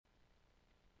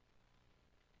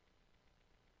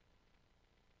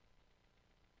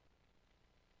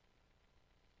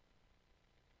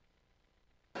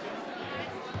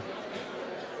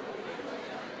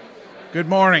Good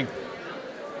morning.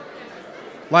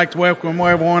 I'd like to welcome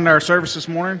everyone to our service this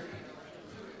morning.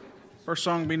 First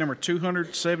song will be number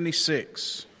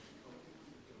 276.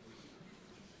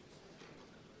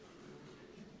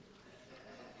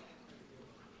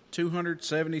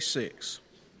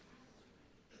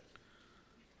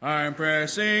 I'm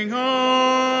pressing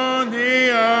on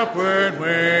the upward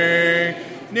way,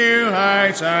 new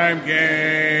heights I'm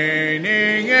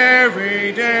gaining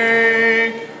every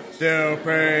day, still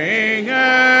praying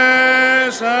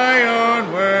as I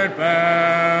onward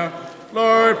bound.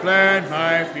 Lord, plant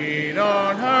my feet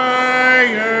on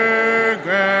higher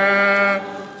ground.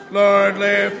 Lord,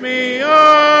 lift me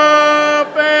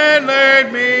up and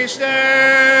let me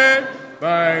stand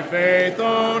by faith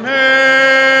on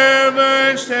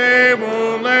heaven's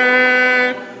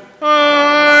tableland, a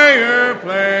higher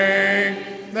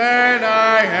plane than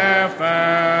I have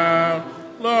found.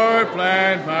 Lord,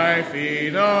 plant my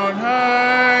feet on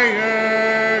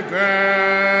higher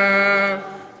ground.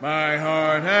 My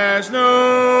heart has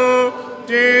no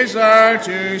desire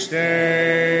to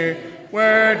stay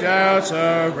where doubts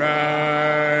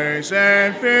arise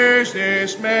and fears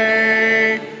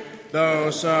dismay.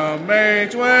 Though some may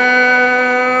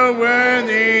dwell where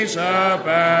these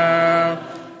abound,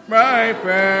 my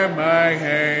prayer, my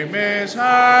aim is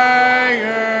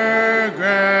higher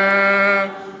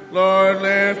ground. Lord,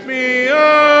 lift me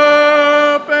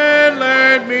up and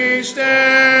let me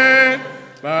stand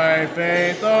by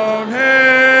faith on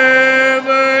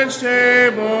heaven's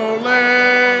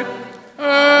tableland, a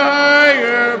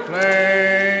higher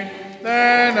plane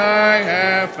than I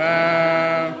have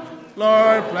found.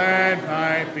 Lord, plant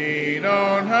my feet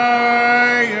on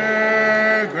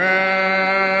higher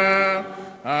ground.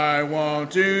 I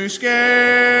want to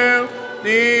scale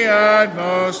the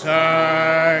utmost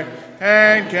high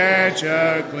and catch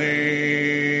a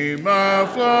gleam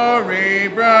of glory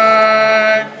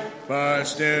bright. But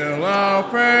still I'll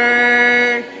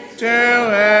pray till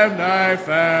heaven I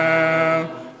found.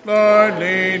 Lord,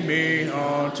 lead me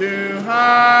on to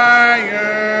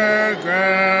higher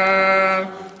ground.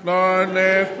 Lord,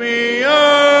 lift me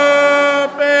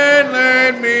up and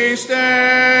let me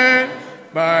stand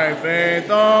by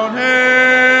faith on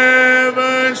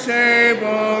heaven's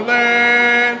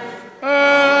tableland, a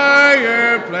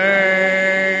higher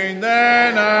plane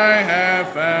than I have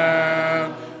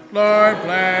found. Lord,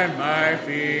 plant my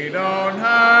feet on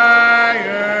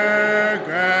higher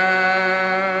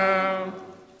ground.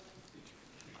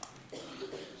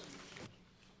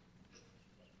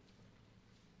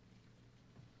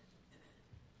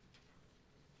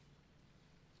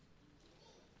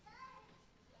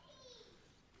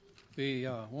 We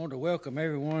want to welcome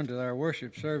everyone to our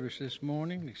worship service this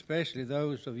morning, especially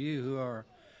those of you who are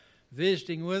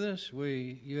visiting with us.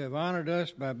 You have honored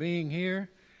us by being here,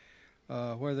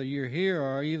 whether you're here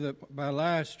or either by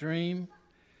live stream.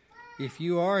 If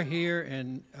you are here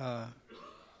and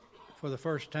for the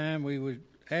first time, we would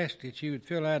ask that you would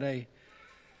fill out a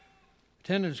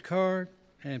attendance card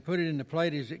and put it in the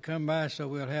plate as it come by, so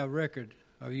we'll have record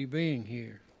of you being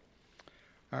here.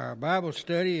 Our Bible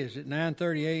study is at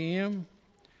 9:30 a.m.,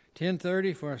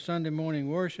 10:30 for our Sunday morning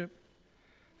worship,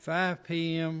 5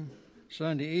 p.m.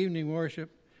 Sunday evening worship,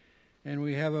 and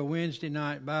we have a Wednesday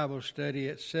night Bible study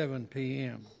at 7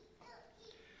 p.m.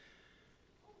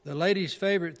 The ladies'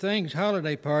 favorite things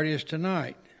holiday party is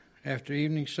tonight after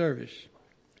evening service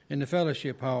in the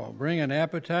fellowship hall. Bring an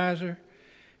appetizer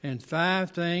and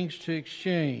 5 things to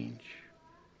exchange.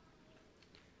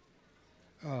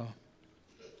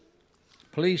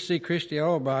 Please see Christy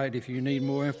Albright if you need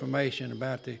more information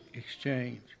about the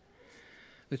exchange.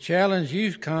 The Challenge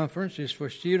Youth Conference is for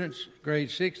students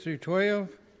grades 6 through 12.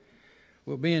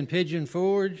 We'll be in Pigeon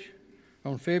Forge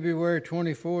on February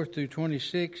 24th through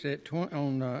 26th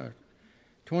on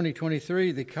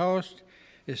 2023. The cost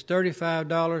is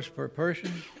 $35 per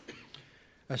person.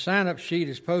 A sign-up sheet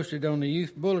is posted on the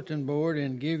youth bulletin board,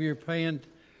 and give your payment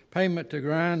to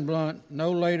Grind Blunt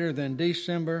no later than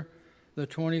December the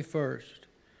 21st,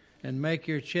 and make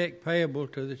your check payable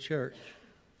to the church.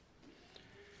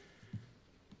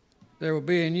 There will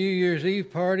be a New Year's Eve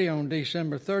party on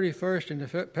December 31st in the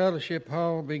Fellowship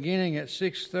Hall beginning at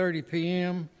 6:30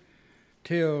 p.m.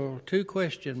 till 2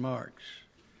 question marks.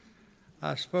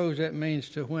 I suppose that means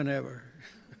to whenever.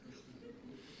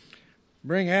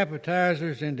 Bring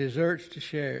appetizers and desserts to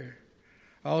share.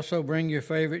 Also bring your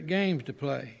favorite games to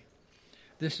play.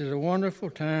 This is a wonderful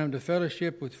time to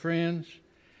fellowship with friends,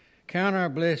 count our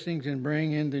blessings, and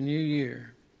bring in the new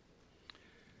year.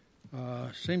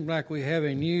 Seems like we have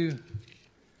a new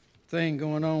thing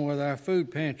going on with our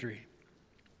food pantry.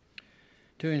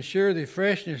 To ensure the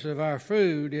freshness of our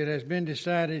food, it has been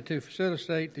decided to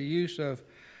facilitate the use of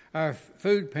our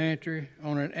food pantry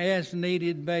on an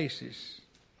as-needed basis.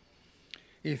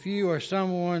 If you or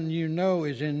someone you know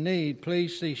is in need,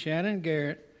 please see Shannon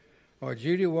Garrett or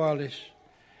Judy Wallace,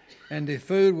 and the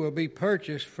food will be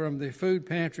purchased from the food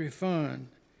pantry fund.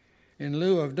 In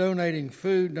lieu of donating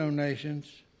food,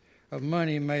 donations of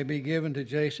money may be given to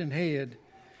Jason Head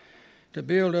to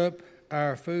build up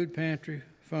our food pantry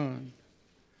fund.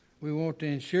 We want to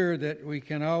ensure that we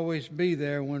can always be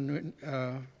there when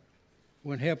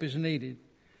help is needed.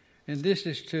 And this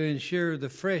is to ensure the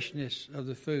freshness of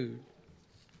the food.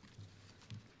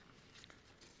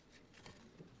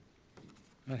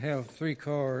 I have 3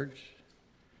 cards.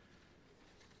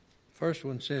 First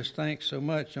one says, "Thanks so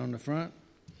much" on the front.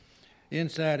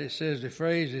 Inside it says the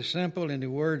phrase is simple and the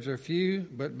words are few,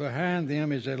 but behind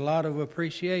them is a lot of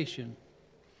appreciation.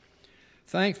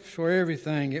 Thanks for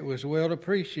everything. It was well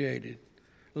appreciated.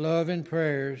 Love and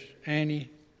prayers, Annie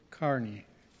Carney.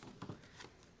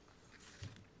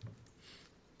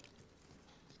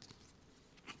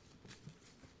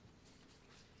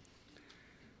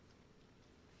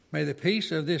 May the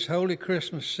peace of this holy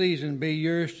Christmas season be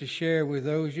yours to share with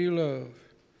those you love.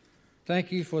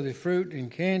 Thank you for the fruit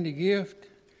and candy gift.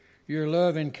 Your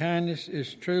love and kindness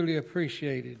is truly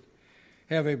appreciated.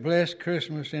 Have a blessed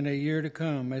Christmas and a year to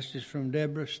come. This is from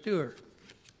Deborah Stewart.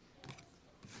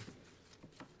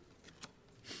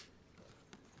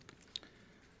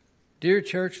 Dear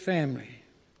church family,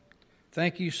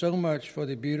 thank you so much for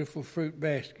the beautiful fruit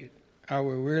basket. I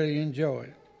will really enjoy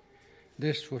it.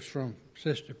 This was from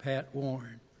Sister Pat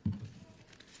Warren.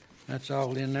 That's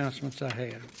all the announcements I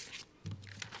have.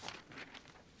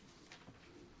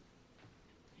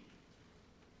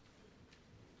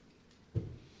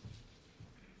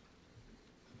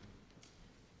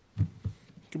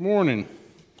 Good morning.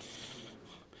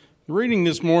 The reading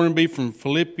this morning will be from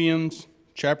Philippians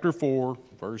chapter 4,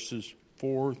 verses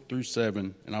 4 through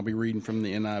 7, and I'll be reading from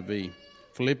the NIV.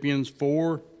 Philippians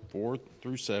 4, 4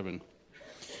 through 7.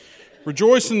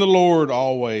 Rejoice in the Lord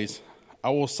always.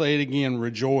 I will say it again,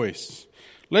 rejoice.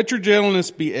 Let your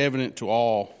gentleness be evident to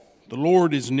all. The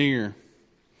Lord is near.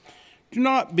 Do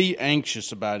not be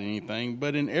anxious about anything,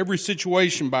 but in every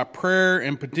situation by prayer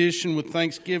and petition with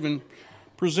thanksgiving,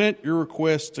 present your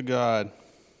requests to God.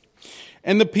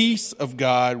 And the peace of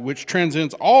God, which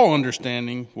transcends all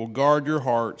understanding, will guard your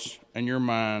hearts and your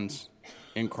minds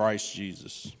in Christ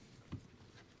Jesus.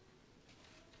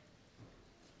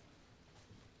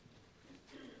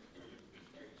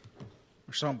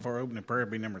 Our song for our opening prayer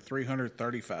will be number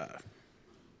 335.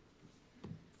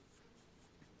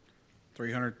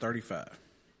 335.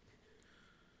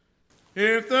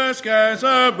 If the skies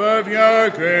above you are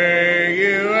gray,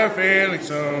 you are feeling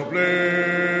so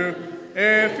blue.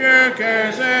 If your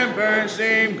cares and burdens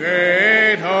seem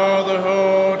great all the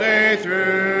whole day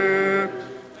through,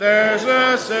 there's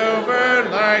a silver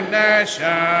light that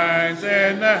shines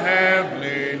in the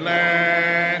heavenly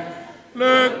land.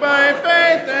 Look by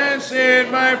faith and see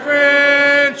it, my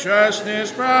friend, trust in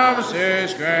His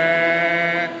promises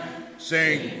grant.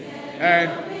 Sing and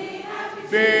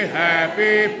be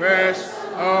happy, press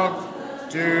on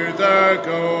to the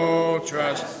goal.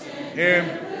 Trust Him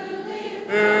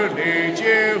who leads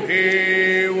you.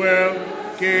 He will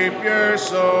keep your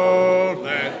soul.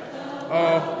 Let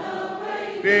all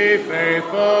be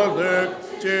faithful.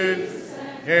 Look to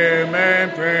Him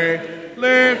and pray.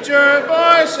 Lift your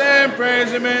voice and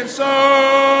praise Him in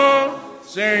song.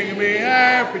 Sing and be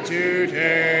happy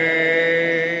today.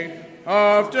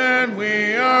 Often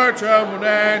we are troubled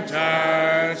and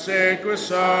tired, sick with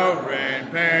sorrow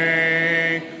and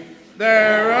pain.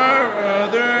 There are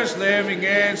others living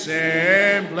in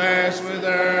sin, blessed with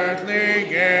earthly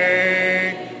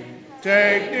gain.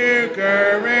 Take new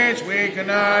courage, we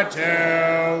cannot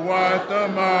tell what the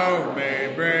morrow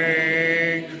may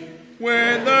bring.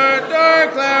 When the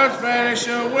dark clouds vanish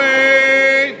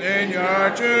away, then your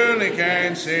heart truly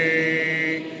can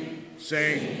sing.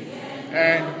 Sing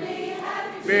and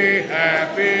be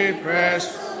happy,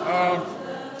 press on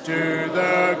to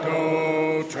the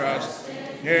goal. Trust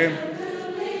Him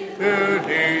who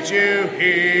leads you.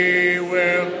 He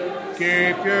will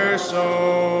keep your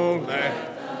soul. Let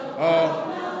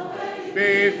all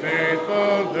be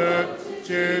faithful. Look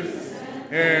to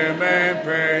Him and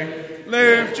pray.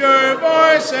 Lift your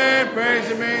voice and praise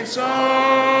Him in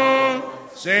song.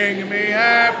 Sing and be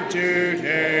happy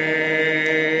today.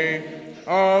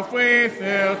 Oft we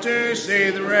fail to see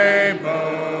the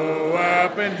rainbow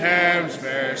up in heaven's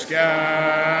fair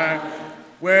sky,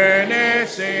 when it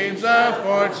seems the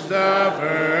fortunes of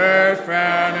earth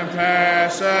frown and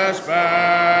pass us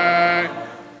by.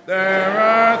 There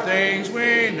are things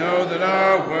we know that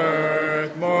are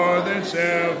worth more than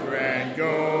silver and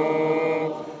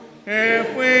gold.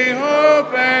 If we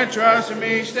hope and trust Him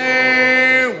each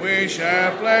day, we shall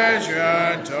have pleasure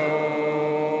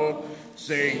untold.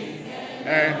 Sing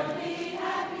and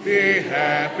be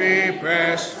happy,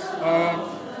 press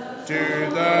on to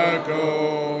the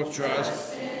goal.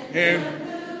 Trust Him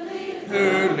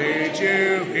who leads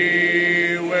you,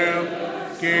 He will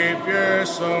keep your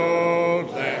soul.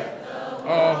 Let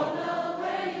all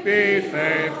be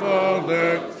faithful,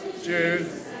 look to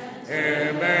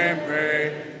Him and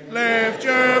pray. Lift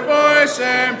your voice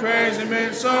and praise Him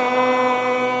in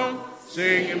song.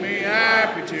 Sing and be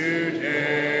happy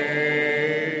today.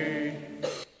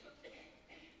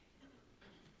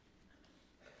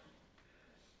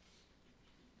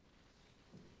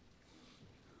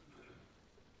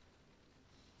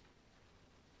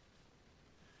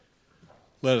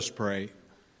 Let us pray.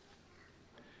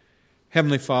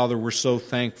 Heavenly Father, we're so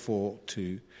thankful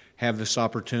to have this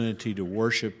opportunity to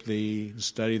worship Thee and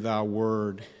study Thy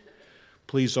Word.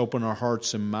 Please open our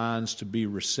hearts and minds to be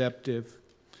receptive.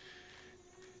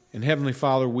 And Heavenly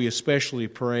Father, we especially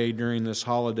pray during this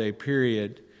holiday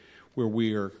period where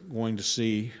we are going to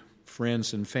see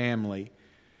friends and family.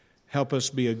 Help us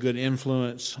be a good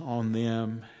influence on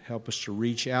them. Help us to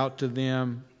reach out to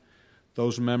them.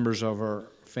 Those members of our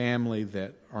family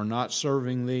that are not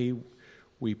serving Thee,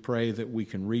 we pray that we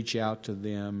can reach out to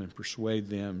them and persuade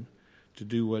them to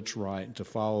do what's right and to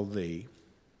follow Thee.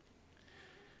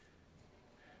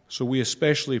 So we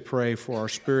especially pray for our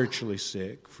spiritually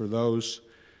sick, for those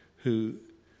who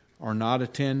are not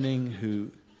attending,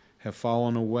 who have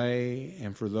fallen away,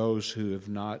 and for those who have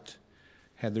not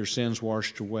had their sins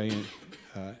washed away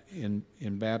in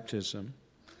baptism.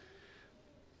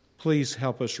 Please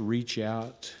help us reach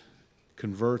out,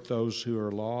 convert those who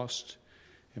are lost,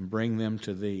 and bring them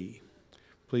to Thee.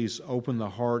 Please open the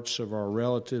hearts of our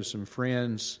relatives and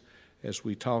friends as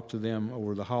we talk to them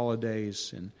over the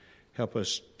holidays, and help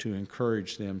us to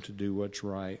encourage them to do what's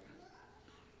right.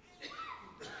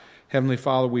 Heavenly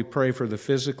Father, we pray for the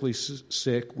physically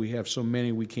sick. We have so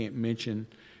many we can't mention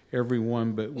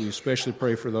everyone, but we especially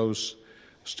pray for those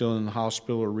still in the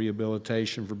hospital or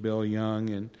rehabilitation, for Bill Young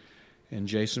and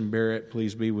Jason Barrett.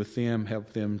 Please be with them,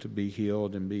 help them to be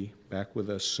healed and be back with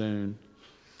us soon.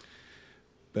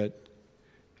 But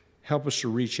help us to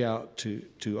reach out to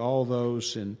all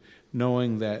those, and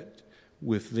knowing that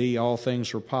with Thee all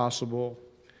things are possible.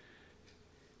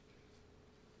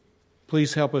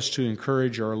 Please help us to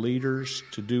encourage our leaders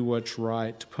to do what's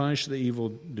right, to punish the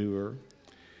evildoer.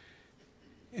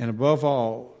 And above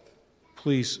all,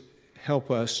 please help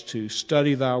us to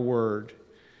study Thy Word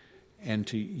and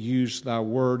to use Thy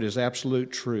Word as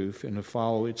absolute truth and to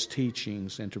follow its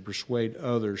teachings and to persuade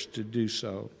others to do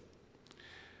so.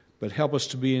 But help us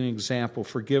to be an example.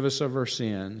 Forgive us of our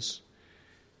sins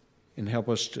and help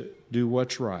us to do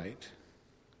what's right.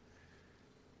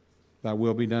 Thy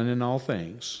will be done in all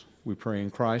things. We pray in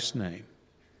Christ's name.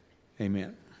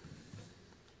 Amen.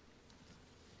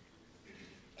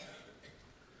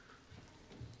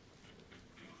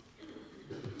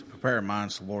 To prepare our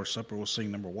minds to the Lord's Supper, we'll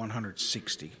sing number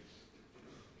 160. We'll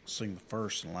sing the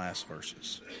first and last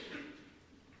verses.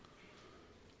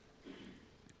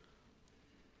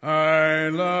 I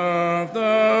love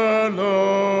the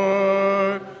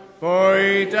Lord, for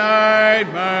He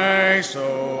died my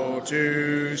soul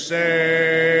to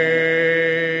save.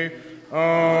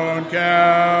 On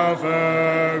Calvary,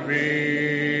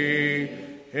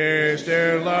 His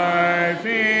dear life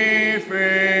He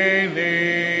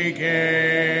freely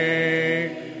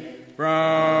gave.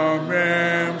 From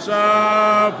realms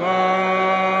above,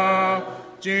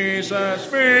 Jesus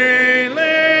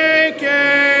freely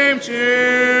came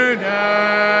to die,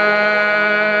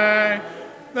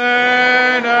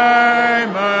 that I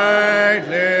might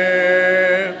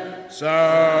live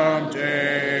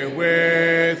someday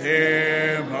with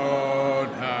Him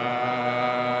on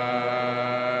high.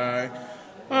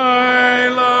 I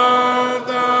love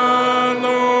the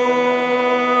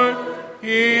Lord,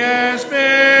 He has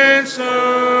been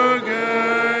so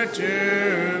good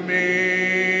to me.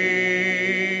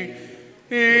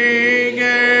 He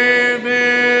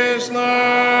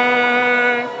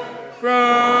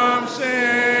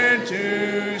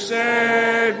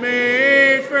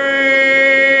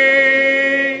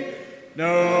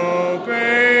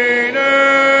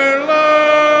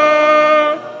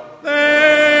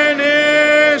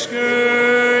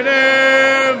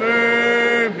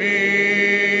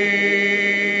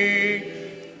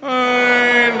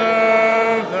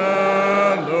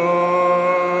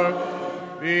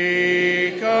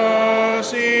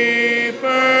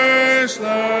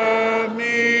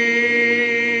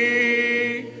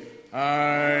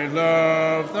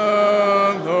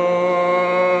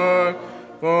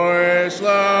His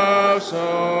love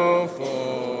so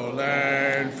full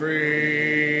and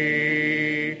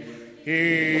free,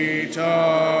 He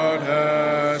taught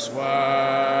us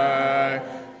why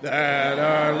that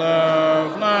our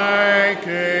love like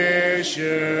His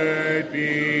should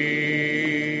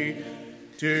be,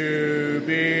 to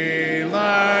be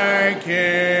like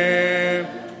Him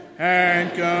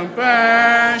and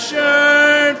compassion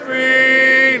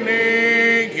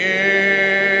freely give.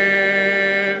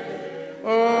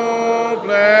 Oh,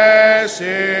 bless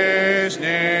His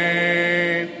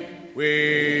name,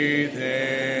 with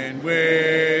Him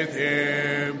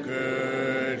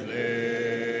could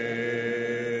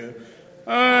live.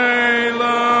 I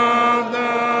love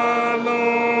the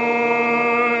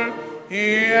Lord,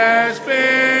 He has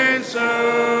been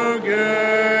so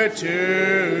good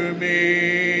to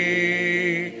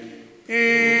me.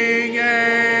 He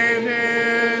gave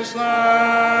His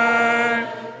life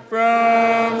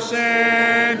from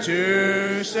sin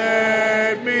to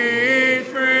set me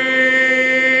free.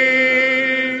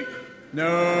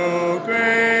 No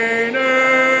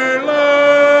greater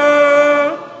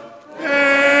love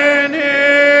than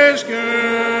His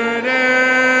could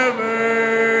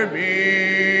ever be.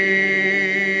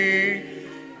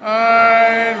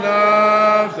 I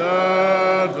love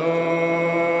the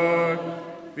Lord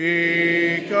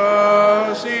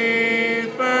because He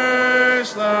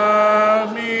first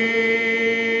loved me.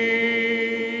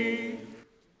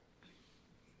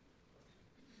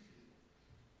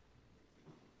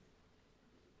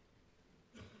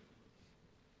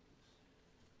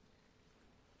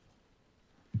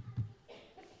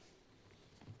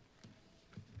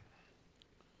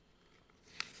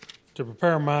 To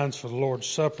prepare our minds for the Lord's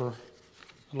Supper,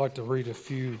 I'd like to read a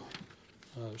few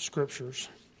scriptures.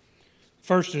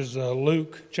 First is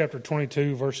Luke chapter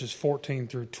 22, verses 14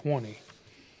 through 20. It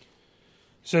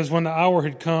says, "When the hour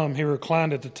had come, He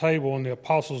reclined at the table, and the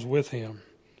apostles with Him.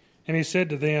 And He said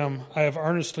to them, I have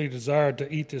earnestly desired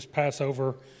to eat this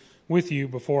Passover with you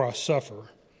before I suffer.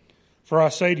 For I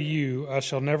say to you, I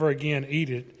shall never again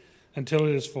eat it until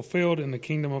it is fulfilled in the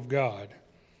kingdom of God.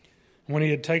 When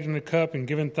He had taken the cup and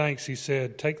given thanks, He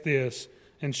said, Take this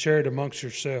and share it amongst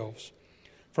yourselves.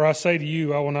 For I say to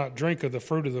you, I will not drink of the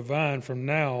fruit of the vine from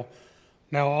now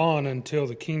on until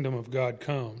the kingdom of God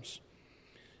comes.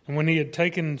 And when He had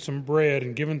taken some bread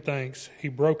and given thanks, He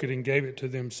broke it and gave it to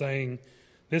them, saying,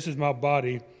 This is my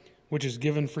body, which is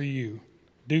given for you.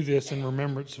 Do this in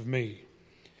remembrance of me.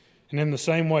 And in the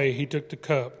same way He took the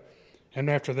cup, and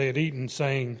after they had eaten,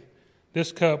 saying,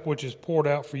 This cup which is poured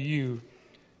out for you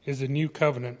is the new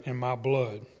covenant in my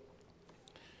blood."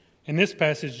 In this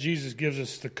passage, Jesus gives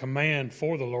us the command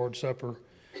for the Lord's Supper.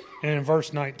 And in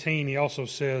verse 19, He also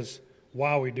says,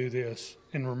 why we do this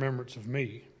in remembrance of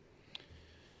me.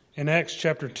 In Acts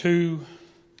chapter 2,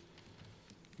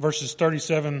 verses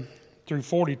 37 through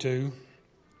 42,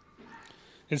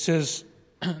 it says,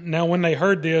 "Now when they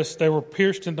heard this, they were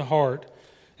pierced in the heart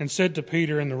and said to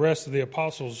Peter and the rest of the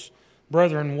apostles,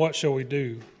 Brethren, what shall we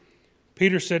do?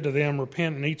 Peter said to them,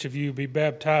 Repent, and each of you be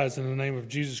baptized in the name of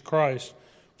Jesus Christ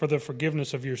for the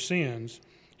forgiveness of your sins,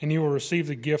 and you will receive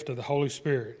the gift of the Holy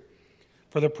Spirit.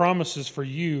 For the promise is for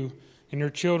you and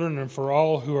your children and for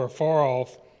all who are far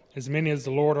off, as many as the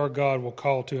Lord our God will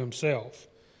call to Himself."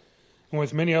 And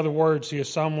with many other words he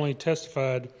solemnly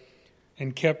testified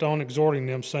and kept on exhorting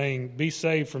them, saying, Be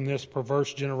saved from this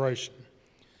perverse generation.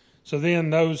 So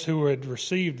then those who had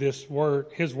received His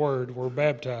word were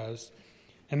baptized,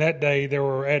 and that day there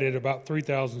were added about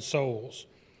 3,000 souls.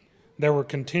 They were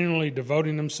continually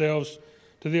devoting themselves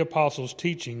to the apostles'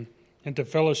 teaching and to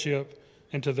fellowship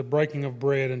and to the breaking of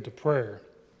bread and to prayer.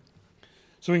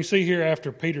 So we can see here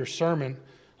after Peter's sermon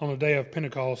on the day of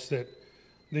Pentecost that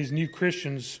these new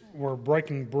Christians were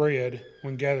breaking bread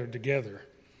when gathered together.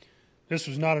 This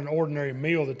was not an ordinary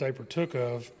meal that they partook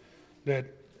of, that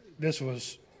this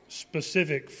was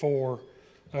specific for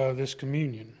this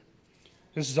communion.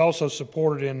 This is also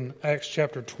supported in Acts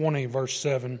chapter 20, verse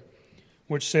 7,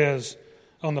 which says,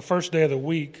 "On the first day of the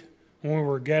week, when we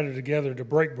were gathered together to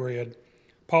break bread,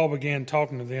 Paul began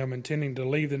talking to them, intending to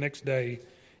leave the next day,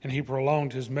 and he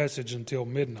prolonged his message until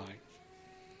midnight."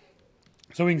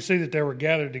 So we can see that they were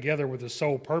gathered together with the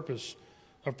sole purpose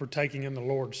of partaking in the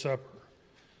Lord's Supper.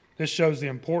 This shows the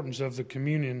importance of the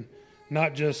communion,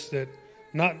 not just that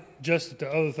the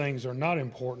other things are not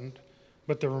important,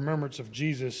 but the remembrance of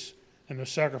Jesus and the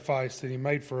sacrifice that He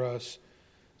made for us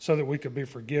so that we could be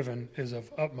forgiven is of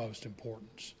utmost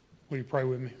importance. Will you pray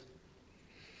with me?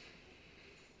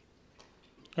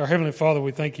 Our Heavenly Father,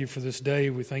 we thank You for this day.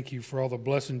 We thank You for all the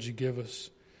blessings You give us.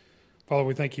 Father,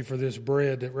 we thank You for this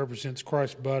bread that represents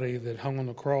Christ's body that hung on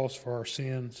the cross for our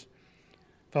sins.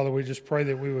 Father, we just pray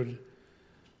that we would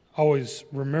always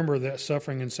remember that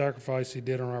suffering and sacrifice he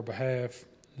did on our behalf,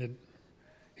 that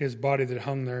his body that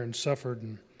hung there and suffered,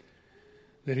 and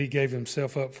that he gave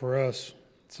himself up for us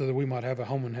so that we might have a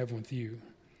home in heaven with you.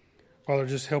 Father,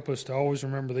 just help us to always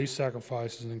remember these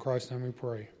sacrifices. In Christ's name we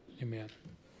pray. Amen.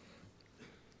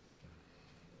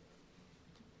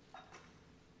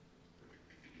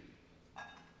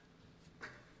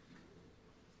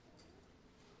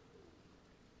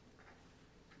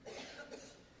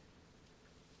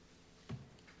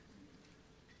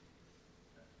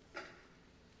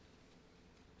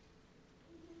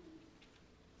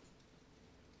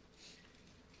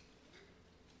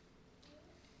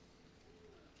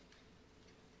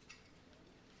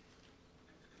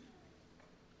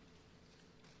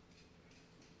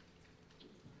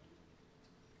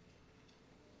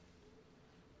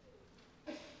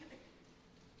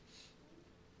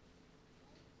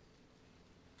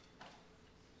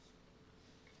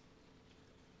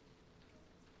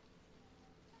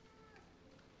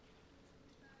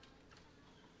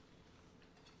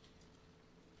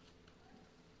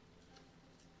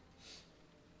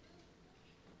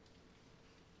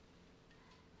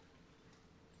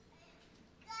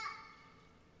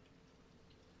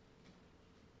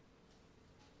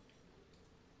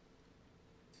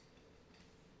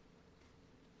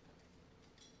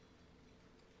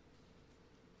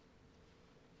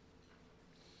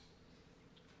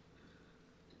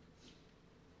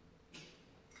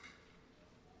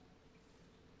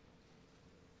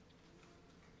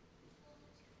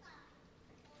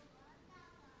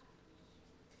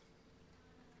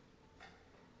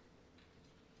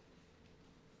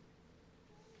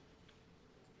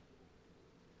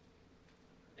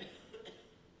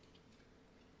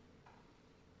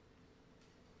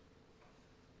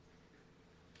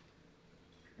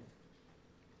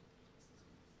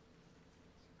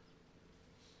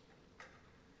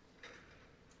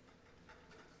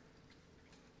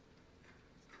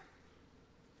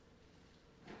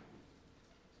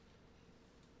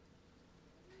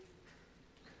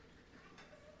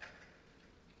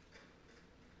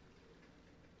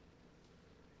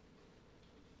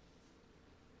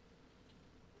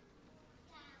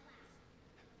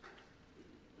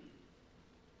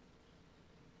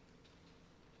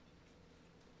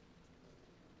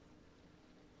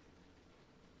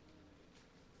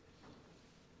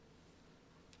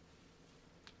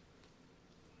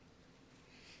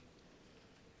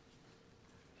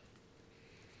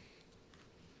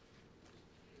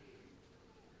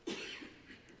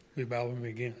 We bow with me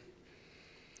again.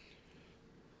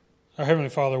 Our Heavenly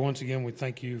Father, once again, we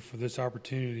thank you for this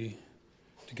opportunity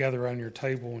to gather around your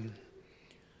table. And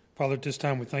Father, at this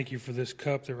time, we thank you for this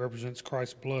cup that represents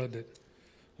Christ's blood that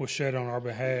was shed on our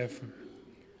behalf. And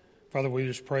Father, we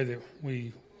just pray that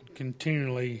we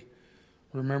continually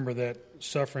remember that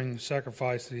suffering,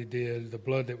 sacrifice that he did, the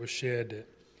blood that was shed,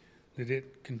 that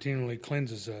it continually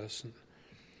cleanses us. And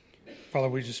Father,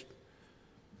 we just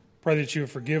pray that you would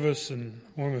forgive us and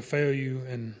when we fail you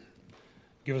and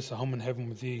give us a home in heaven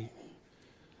with you.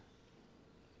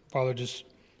 Father, just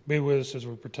be with us as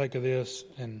we partake of this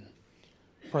and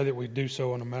pray that we do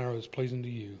so in a manner that's pleasing to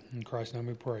you. In Christ's name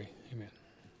we pray. Amen.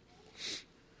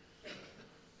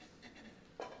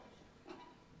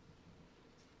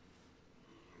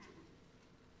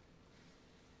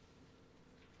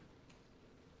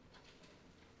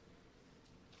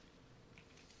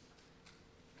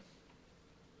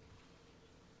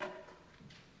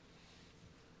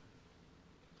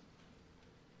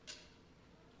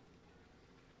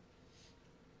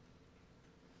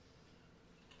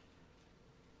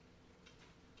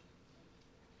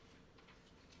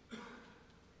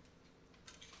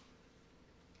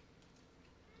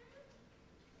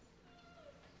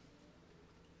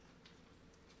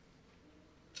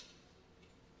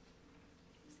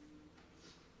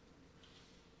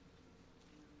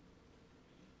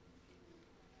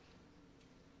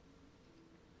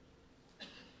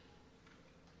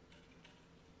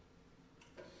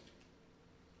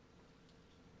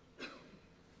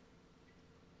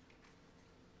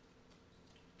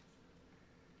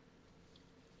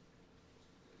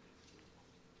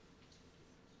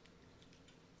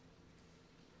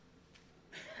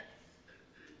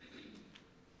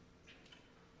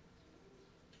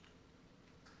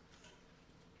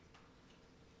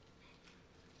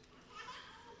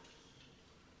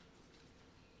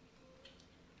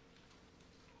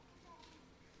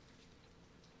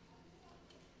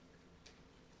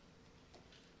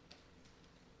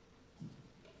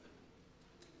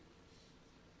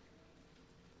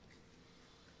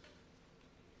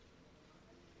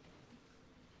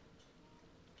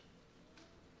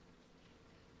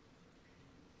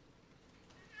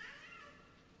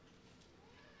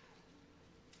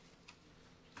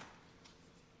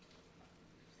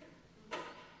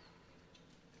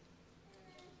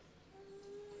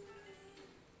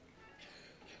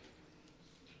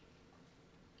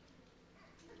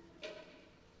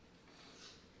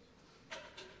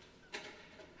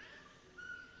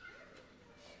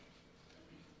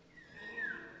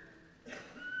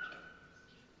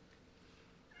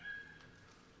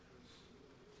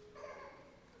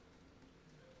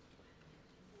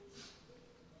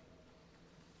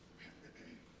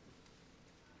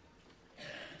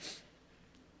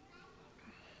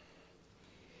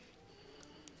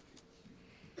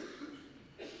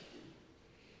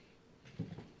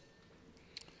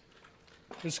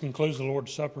 This concludes the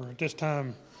Lord's Supper. At this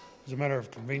time, as a matter of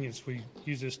convenience, we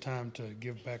use this time to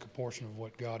give back a portion of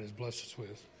what God has blessed us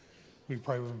with. We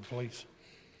pray with me, please.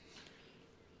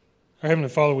 Our Heavenly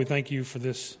Father, we thank you for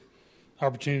this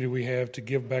opportunity we have to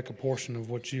give back a portion of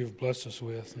what you have blessed us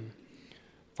with. And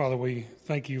Father, we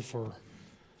thank you for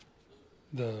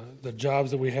the jobs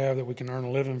that we have, that we can earn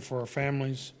a living for our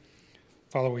families.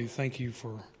 Father, we thank you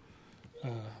for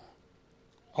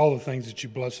all the things that you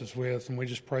bless us with, and we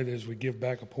just pray that as we give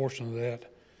back a portion of that,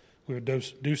 we would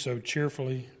do so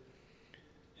cheerfully,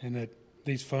 and that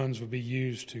these funds would be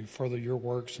used to further your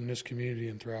works in this community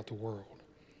and throughout the world.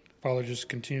 Father, just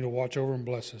continue to watch over and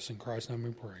bless us. In Christ's name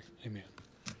we pray. Amen.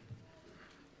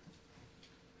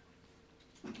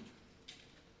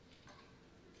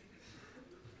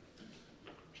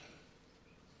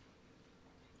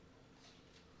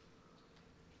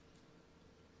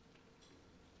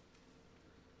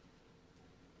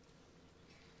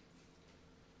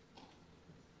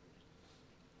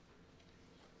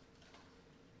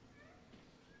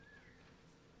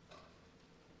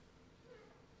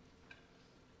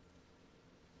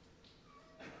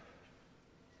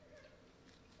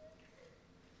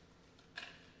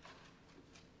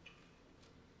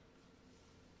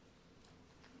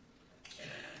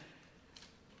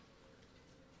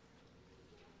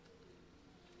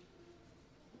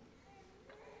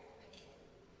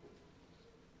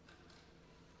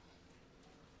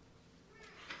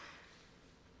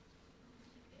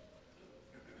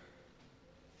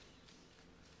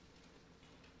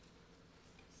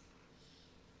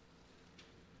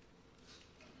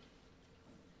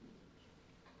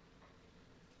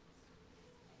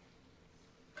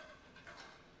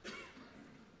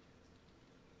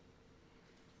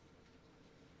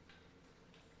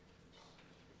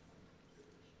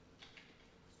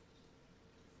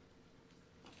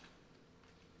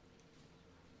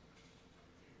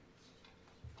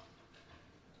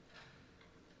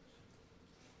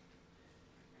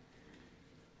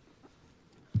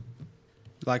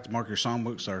 If you'd like to mark your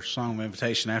songbooks, our song of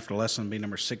invitation after the lesson will be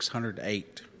number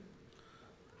 608.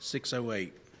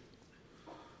 608.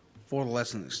 For the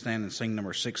lesson, stand and sing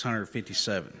number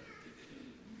 657.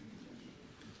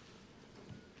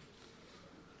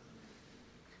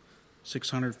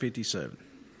 $657.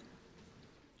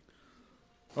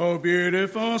 O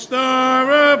beautiful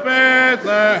star of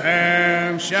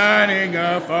Bethlehem, shining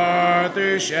afar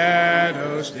through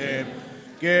shadows dim,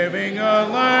 giving a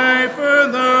light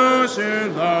for those who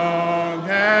long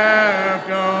have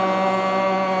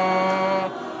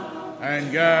gone,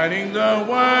 and guiding the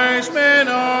wise men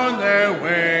on their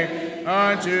way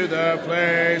unto the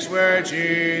place where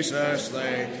Jesus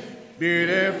lay.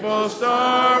 Beautiful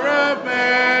star of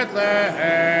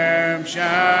Bethlehem,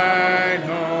 shine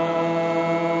home.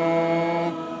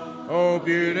 O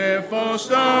beautiful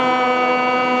star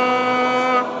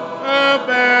of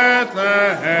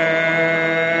Bethlehem,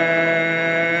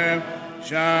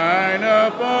 shine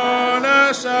upon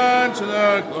us unto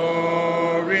the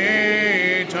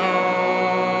glory dawn.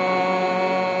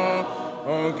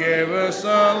 Oh, give us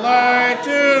a light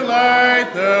to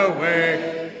light the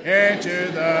way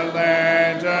into the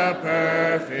land of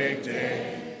perfect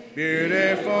day.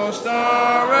 Beautiful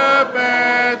star of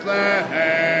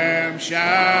Bethlehem,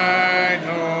 shine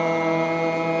home.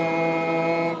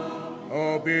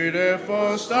 Oh,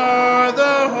 beautiful star,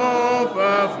 the hope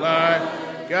of life,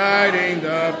 guiding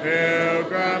the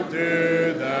pilgrim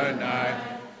through the night,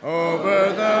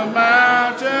 over the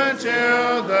mountain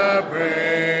till the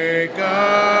break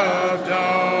of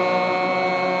dawn,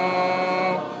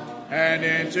 and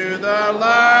into the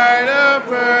light of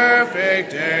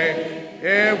perfect day,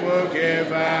 it will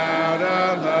give out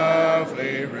a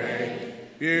lovely ray.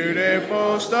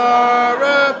 Beautiful star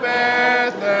of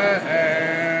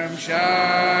Bethlehem,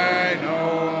 shine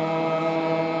on.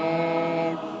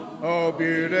 Oh,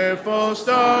 beautiful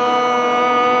star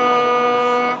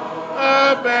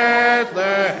of Bethlehem,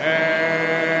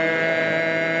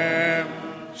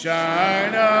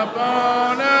 shine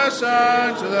upon us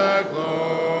unto the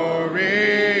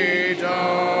glory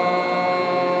dawn.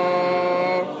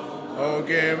 Oh,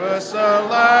 give us a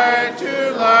light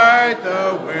to light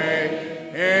the way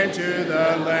into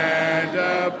the land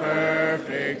of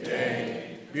perfect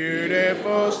day.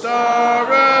 Beautiful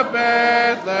star of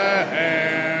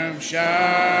Bethlehem,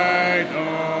 shine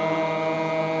on.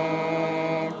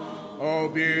 Oh,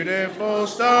 beautiful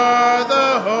star,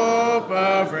 the hope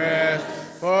of rest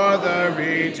for the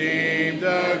redeemed,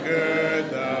 the good,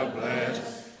 the blessed.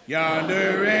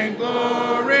 Yonder in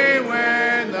glory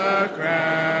when the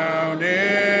crown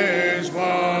is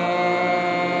won.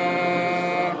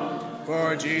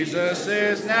 For Jesus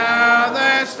is now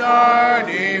that star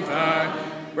divine.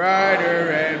 Brighter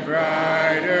and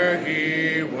brighter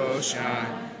he will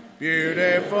shine.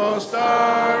 Beautiful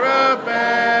star of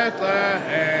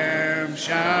Bethlehem,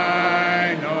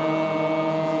 shine on.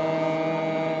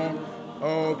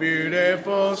 Oh,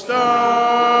 beautiful star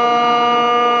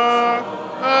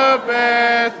of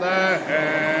Bethlehem,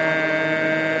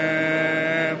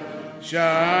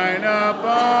 shine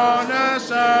upon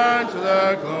us unto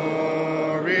the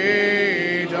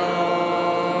glory dawn.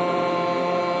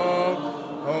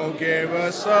 Oh, give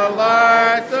us the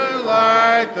light,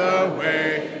 the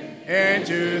way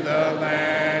into the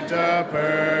land of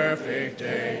perfect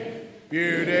day.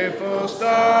 Beautiful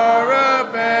star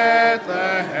of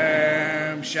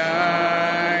Bethlehem,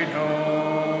 shine on.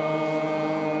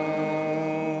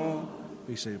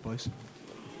 Be seated, please.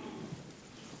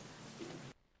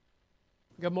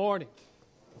 Good morning.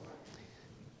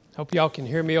 Hope y'all can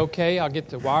hear me okay. I'll get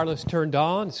the wireless turned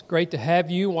on. It's great to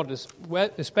have you. I want to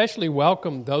especially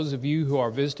welcome those of you who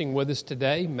are visiting with us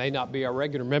today. May not be our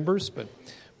regular members, but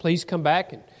please come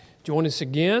back and join us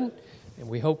again. And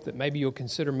we hope that maybe you'll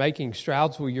consider making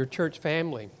strides with your church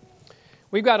family.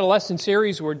 We've got a lesson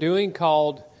series we're doing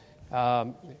called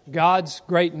God's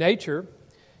Great Nature.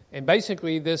 And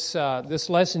basically this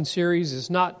lesson series is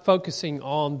not focusing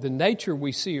on the nature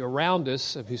we see around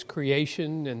us of His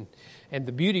creation and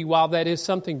the beauty. While that is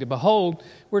something to behold,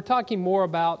 we're talking more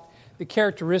about the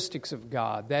characteristics of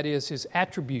God, that is, His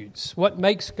attributes, what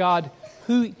makes God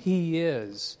who He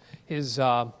is, His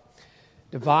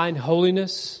divine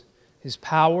holiness, His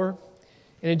power.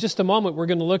 And in just a moment, we're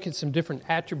going to look at some different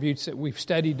attributes that we've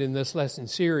studied in this lesson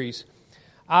series.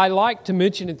 I like to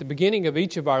mention at the beginning of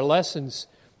each of our lessons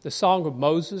the Song of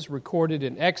Moses recorded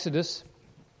in Exodus.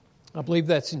 I believe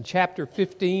that's in chapter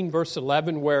 15, verse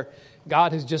 11, where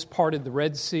God has just parted the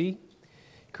Red Sea,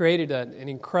 created an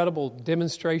incredible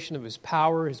demonstration of His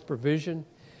power, His provision.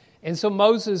 And so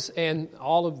Moses and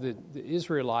all of the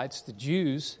Israelites, the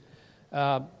Jews,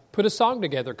 put a song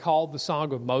together called the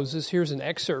Song of Moses. Here's an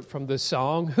excerpt from this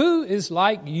song. Who is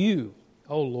like you,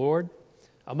 O Lord,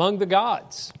 among the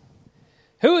gods?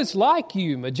 Who is like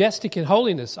you, majestic in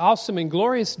holiness, awesome in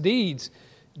glorious deeds,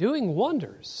 doing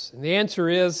wonders? And the answer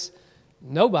is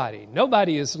nobody.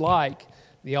 Nobody is like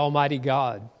the Almighty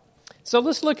God. So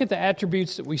let's look at the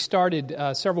attributes that we started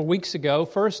several weeks ago.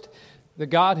 First, the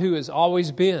God who has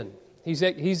always been.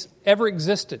 He's ever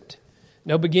existent,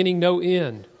 no beginning, no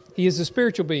end. He is a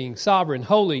spiritual being, sovereign,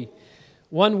 holy.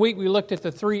 One week we looked at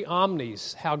the three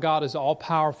omnis, how God is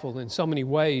all-powerful in so many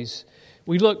ways.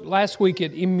 We looked last week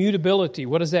at immutability.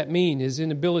 What does that mean? His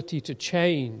inability to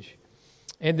change.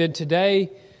 And then today,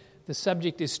 the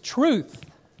subject is truth.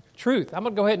 Truth. I'm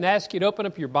going to go ahead and ask you to open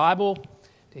up your Bible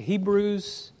to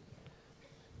Hebrews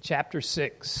chapter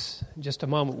 6. In just a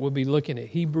moment, we'll be looking at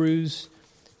Hebrews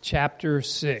chapter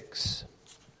 6.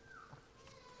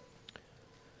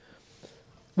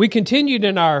 We continued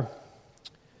in our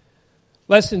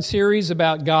lesson series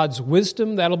about God's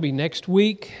wisdom. That'll be next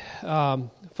week,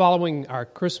 following our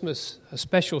Christmas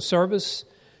special service,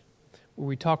 where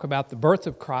we talk about the birth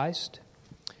of Christ.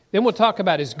 Then we'll talk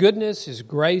about His goodness, His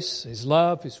grace, His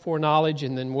love, His foreknowledge,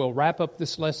 and then we'll wrap up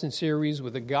this lesson series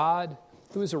with a God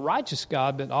who is a righteous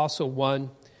God, but also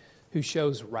one who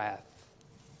shows wrath.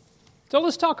 So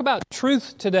let's talk about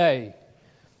truth today.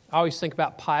 I always think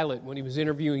about Pilate when he was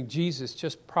interviewing Jesus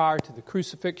just prior to the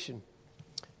crucifixion,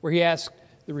 where he asked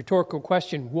the rhetorical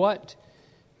question, what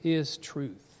is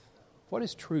truth? What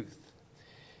is truth?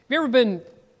 Have you ever been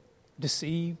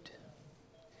deceived?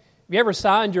 Have you ever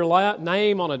signed your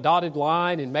name on a dotted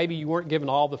line and maybe you weren't given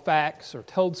all the facts or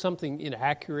told something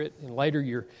inaccurate and later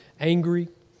you're angry?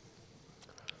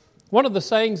 One of the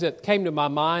sayings that came to my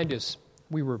mind as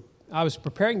I was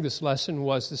preparing this lesson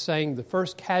was the saying, the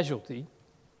first casualty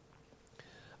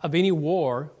of any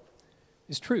war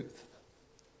is truth.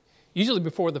 Usually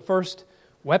before the first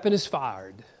weapon is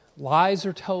fired, lies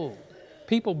are told.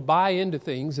 People buy into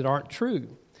things that aren't true.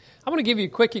 I'm going to give you a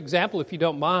quick example, if you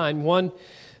don't mind, one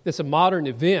that's a modern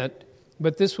event,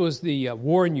 but this was the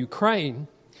war in Ukraine.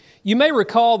 You may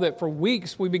recall that for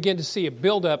weeks we began to see a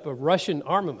buildup of Russian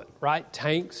armament, right?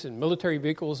 Tanks and military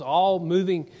vehicles all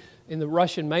moving in the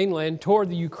Russian mainland toward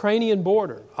the Ukrainian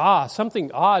border.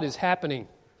 Something odd is happening.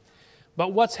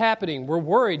 But what's happening? We're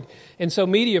worried. And so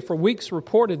media for weeks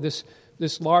reported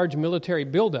this large military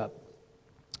buildup.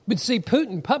 But see,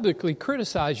 Putin publicly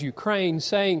criticized Ukraine,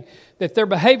 saying that their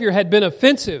behavior had been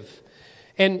offensive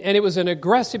and it was an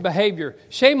aggressive behavior.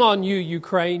 Shame on you,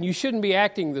 Ukraine. You shouldn't be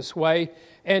acting this way.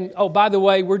 And, oh, by the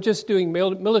way, we're just doing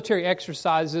military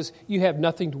exercises. You have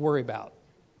nothing to worry about.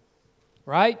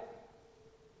 Right?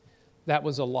 that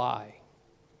was a lie.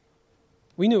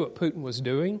 We knew what Putin was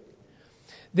doing.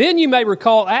 Then you may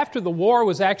recall after the war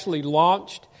was actually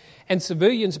launched and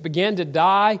civilians began to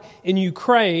die in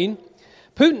Ukraine,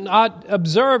 Putin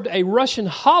observed a Russian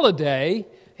holiday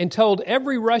and told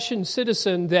every Russian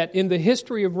citizen that in the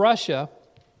history of Russia,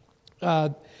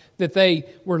 that they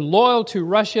were loyal to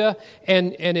Russia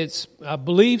and its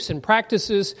beliefs and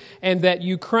practices, and that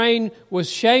Ukraine was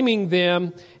shaming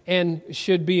them and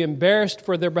should be embarrassed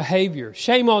for their behavior.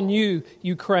 Shame on you,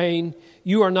 Ukraine.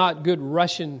 You are not good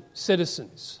Russian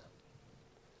citizens.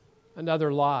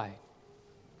 Another lie.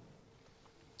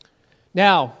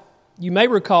 Now, you may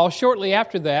recall shortly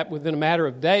after that, within a matter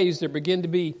of days, there began to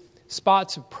be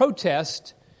spots of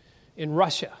protest in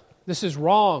Russia. This is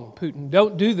wrong, Putin.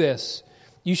 Don't do this.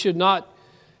 You should not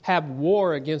have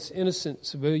war against innocent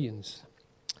civilians.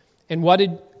 And what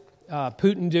did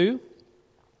Putin do?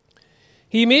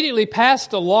 He immediately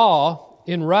passed a law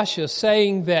in Russia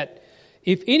saying that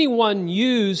if anyone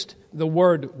used the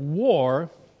word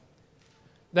war,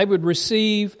 they would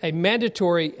receive a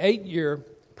mandatory 8-year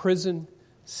prison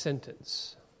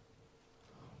sentence.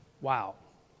 Wow.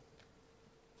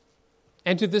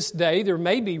 And to this day, there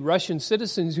may be Russian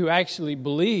citizens who actually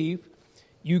believe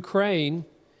Ukraine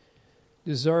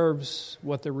deserves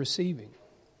what they're receiving.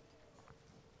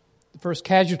 The first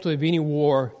casualty of any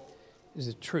war is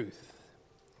the truth.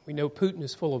 We know Putin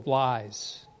is full of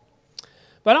lies.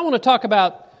 But I want to talk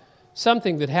about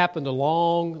something that happened a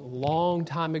long, long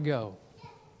time ago.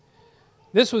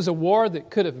 This was a war that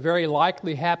could have very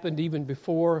likely happened even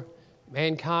before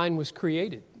mankind was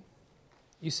created.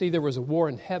 You see, there was a war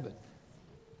in heaven.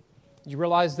 Did you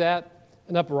realize that?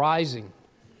 An uprising,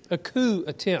 a coup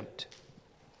attempt.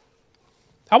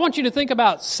 I want you to think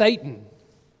about Satan.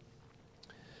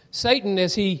 Satan,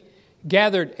 as he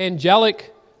gathered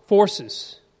angelic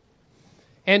forces.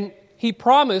 And he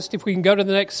promised, if we can go to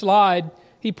the next slide,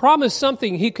 he promised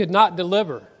something he could not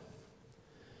deliver.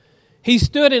 He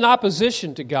stood in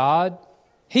opposition to God.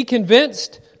 He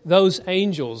convinced those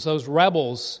angels, those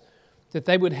rebels, that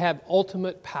they would have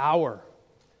ultimate power.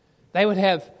 They would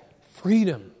have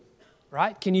freedom,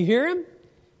 right? Can you hear him?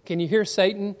 Can you hear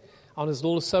Satan on his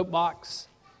little soapbox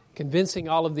convincing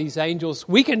all of these angels,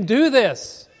 we can do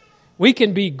this. We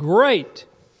can be great.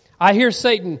 I hear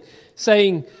Satan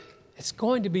saying, it's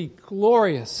going to be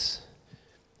glorious,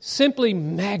 simply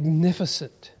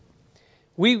magnificent.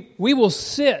 We will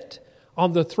sit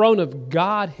on the throne of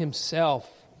God Himself.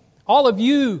 All of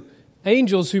you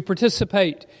angels who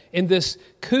participate in this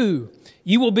coup,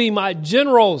 you will be my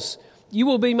generals. You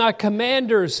will be my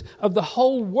commanders of the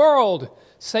whole world,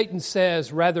 Satan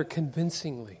says rather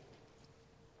convincingly.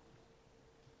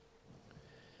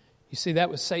 You see, that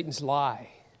was Satan's lie,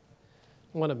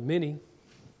 one of many.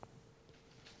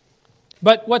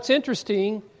 But what's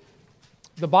interesting,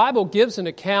 the Bible gives an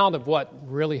account of what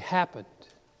really happened.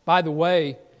 By the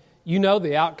way, you know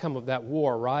the outcome of that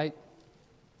war, right?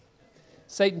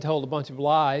 Satan told a bunch of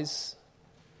lies,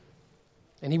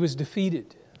 and he was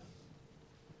defeated.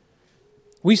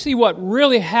 We see what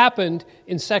really happened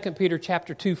in 2 Peter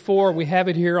chapter 2:4. We have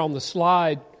it here on the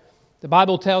slide. The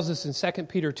Bible tells us in 2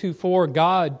 Peter 2:4,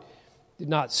 God did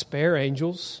not spare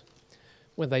angels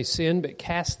when they sinned, but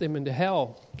cast them into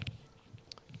hell,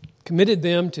 committed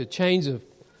them to chains of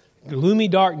gloomy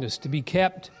darkness to be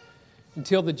kept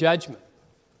until the judgment.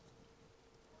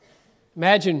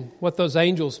 Imagine what those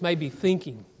angels may be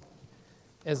thinking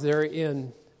as they're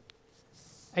in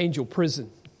angel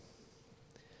prison.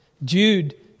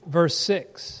 Jude, verse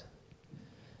 6,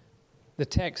 the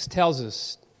text tells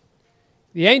us,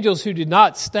 the angels who did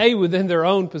not stay within their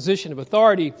own position of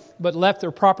authority, but left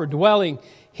their proper dwelling,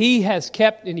 He has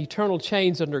kept in eternal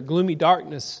chains under gloomy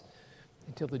darkness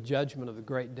until the judgment of the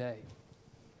great day.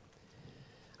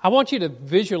 I want you to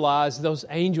visualize those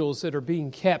angels that are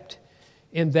being kept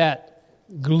in that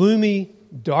gloomy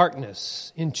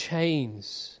darkness, in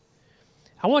chains.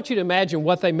 I want you to imagine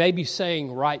what they may be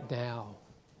saying right now.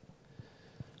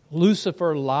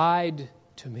 Lucifer lied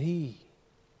to me.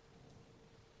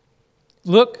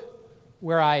 Look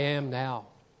where I am now.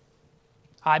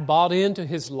 I bought into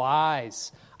his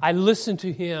lies. I listened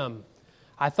to him.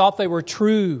 I thought they were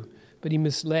true, but he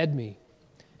misled me.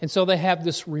 And so they have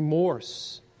this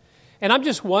remorse. And I'm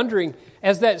just wondering,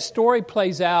 as that story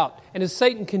plays out, and as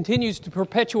Satan continues to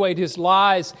perpetuate his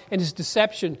lies and his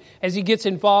deception, as he gets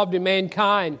involved in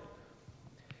mankind,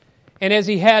 and as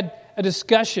he had a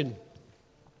discussion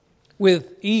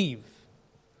with Eve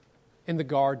in the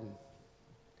garden,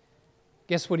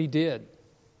 guess what he did?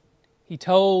 He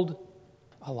told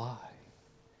a lie.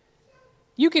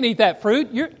 You can eat that fruit.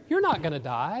 You're not going to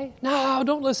die. No,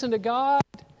 don't listen to God.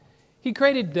 He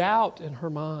created doubt in her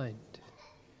mind.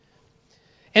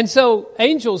 And so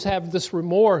angels have this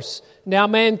remorse. Now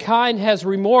mankind has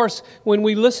remorse when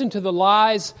we listen to the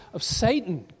lies of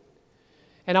Satan.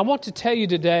 And I want to tell you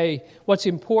today what's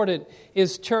important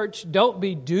is, church, don't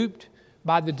be duped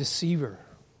by the deceiver.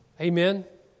 Amen?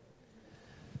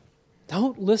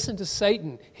 Don't listen to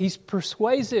Satan. He's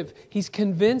persuasive. He's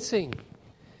convincing.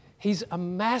 He's a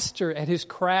master at his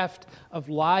craft of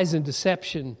lies and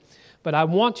deception. But I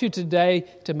want you today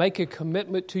to make a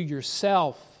commitment to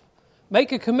yourself.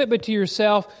 Make a commitment to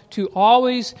yourself to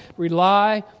always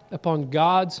rely upon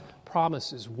God's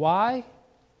promises. Why?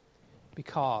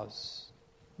 Because,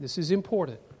 this is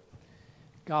important,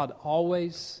 God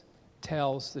always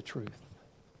tells the truth.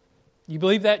 You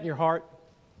believe that in your heart?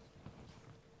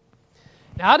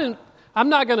 Now, I'm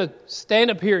not going to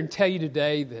stand up here and tell you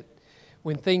today that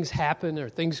when things happen or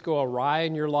things go awry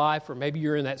in your life, or maybe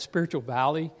you're in that spiritual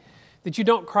valley, that you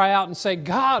don't cry out and say,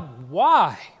 God,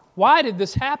 why? Why did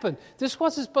this happen? This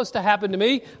wasn't supposed to happen to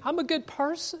me. I'm a good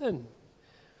person.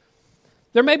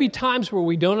 There may be times where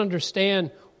we don't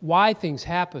understand why things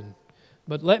happen,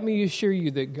 but let me assure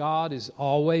you that God is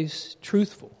always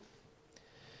truthful.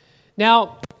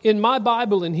 Now, in my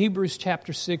Bible, in Hebrews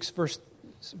chapter 6, verse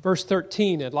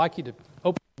 13, I'd like you to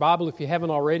open your Bible, if you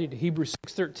haven't already, to Hebrews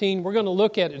 6:13. We're going to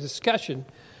look at a discussion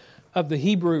of the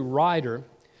Hebrew writer.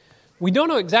 We don't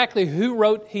know exactly who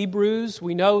wrote Hebrews.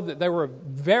 We know that they were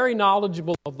very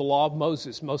knowledgeable of the law of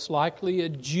Moses, most likely a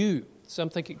Jew. Some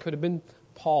think it could have been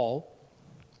Paul.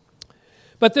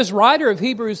 But this writer of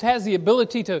Hebrews has the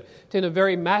ability to in a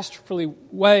very masterfully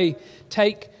way,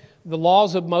 take the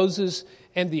laws of Moses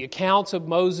and the accounts of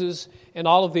Moses and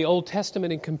all of the Old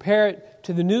Testament and compare it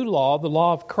to the new law, the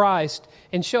law of Christ,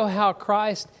 and show how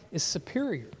Christ is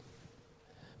superior.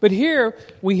 But here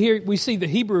we see the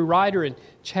Hebrew writer in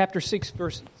chapter 6,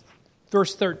 verse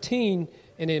 13,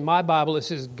 and in my Bible it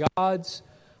says God's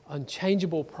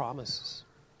unchangeable promises.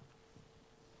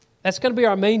 That's going to be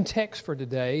our main text for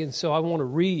today, and so I want to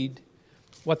read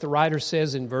what the writer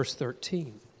says in verse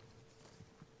 13.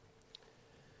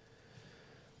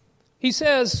 He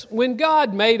says, when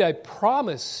God made a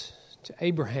promise to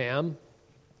Abraham,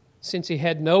 since he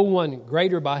had no one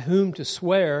greater by whom to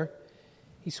swear,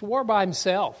 he swore by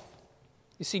himself.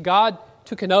 You see, God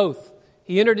took an oath.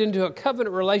 He entered into a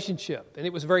covenant relationship, and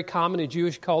it was very common in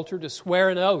Jewish culture to swear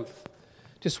an oath,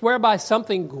 to swear by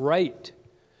something great.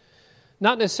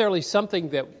 Not necessarily something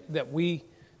that we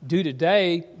do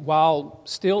today. While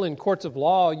still in courts of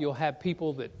law, you'll have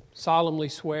people that solemnly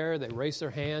swear, they raise their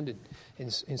hand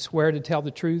and swear to tell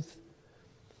the truth.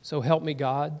 So help me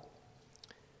God.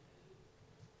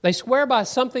 They swear by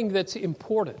something that's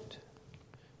important.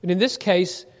 But in this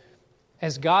case,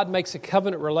 as God makes a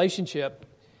covenant relationship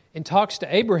and talks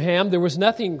to Abraham, there was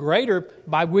nothing greater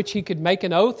by which he could make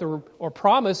an oath or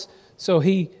promise, so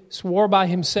he swore by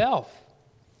himself.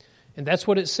 And that's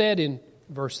what it said in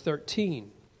verse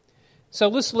 13. So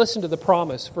let's listen to the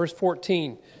promise. Verse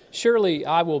 14, surely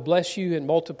I will bless you and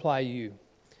multiply you.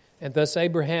 And thus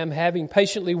Abraham, having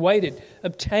patiently waited,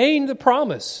 obtained the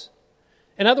promise.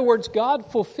 In other words,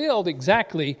 God fulfilled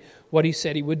exactly what he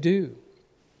said he would do.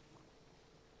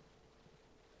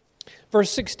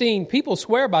 Verse 16, people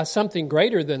swear by something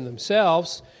greater than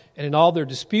themselves, and in all their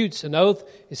disputes, an oath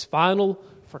is final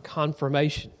for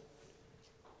confirmation.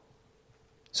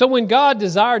 So when God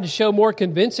desired to show more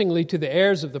convincingly to the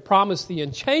heirs of the promise the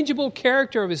unchangeable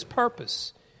character of his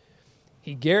purpose,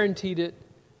 he guaranteed it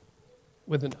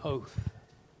with an oath.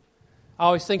 I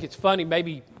always think it's funny,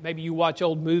 maybe you watch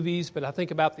old movies, but I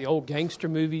think about the old gangster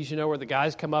movies, where the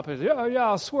guys come up and say,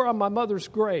 I swear on my mother's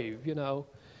grave,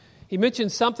 He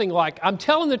mentions something like, I'm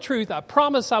telling the truth, I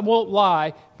promise I won't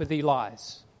lie, but he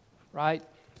lies, right?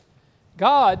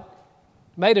 God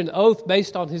made an oath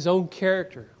based on his own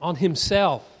character, on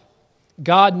himself.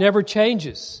 God never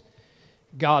changes.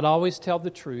 God always tells the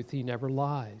truth. He never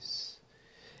lies.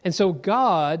 And so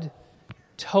God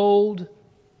told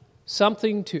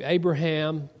something to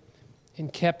Abraham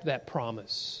and kept that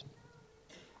promise.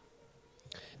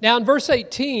 Now in verse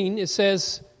 18 it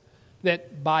says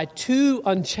that by two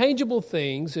unchangeable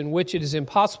things in which it is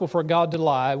impossible for God to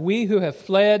lie, we who have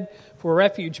fled for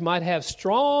refuge might have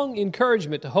strong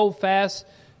encouragement to hold fast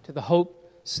to the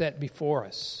hope set before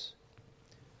us.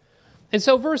 And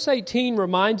so verse 18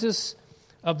 reminds us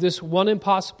of this one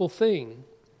impossible thing.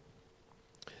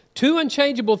 Two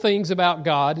unchangeable things about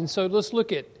God. And so let's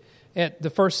look at the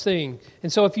first thing.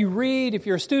 And so if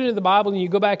you're a student of the Bible and you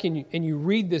go back and you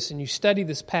read this and you study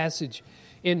this passage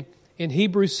in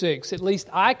Hebrews 6, at least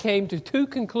I came to two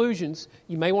conclusions.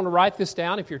 You may want to write this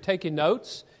down if you're taking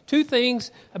notes. Two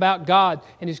things about God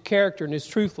and His character and His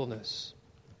truthfulness.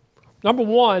 Number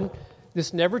one,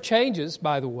 this never changes,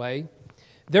 by the way.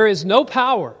 There is no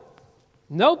power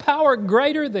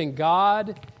greater than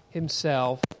God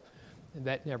Himself, and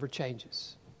that never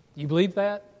changes. You believe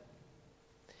that?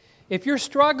 If you're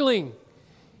struggling,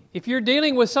 if you're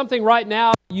dealing with something right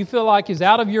now you feel like is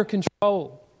out of your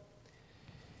control,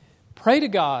 pray to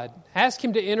God. Ask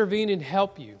Him to intervene and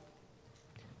help you,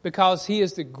 because He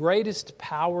is the greatest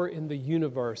power in the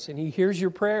universe, and He hears your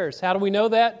prayers. How do we know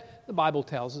that? The Bible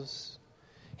tells us.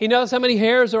 He knows how many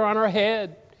hairs are on our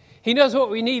head. He knows what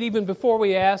we need even before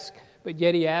we ask, but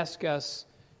yet He asks us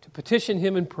to petition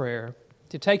Him in prayer,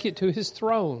 to take it to His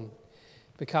throne,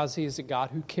 because He is a God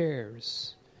who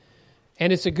cares.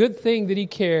 And it's a good thing that He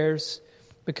cares,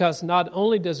 because not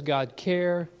only does God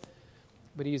care,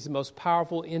 but He is the most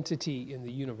powerful entity in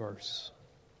the universe.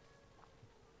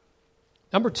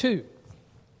 Number two,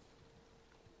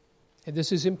 and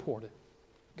this is important,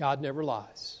 God never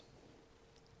lies.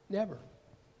 Never.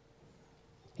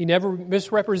 He never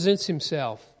misrepresents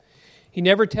Himself. He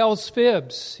never tells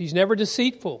fibs. He's never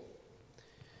deceitful.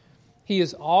 He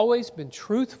has always been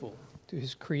truthful to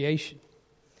His creation.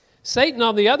 Satan,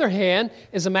 on the other hand,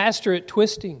 is a master at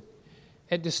twisting,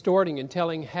 at distorting, and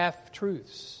telling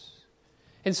half-truths.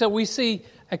 And so we see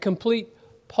a complete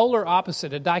polar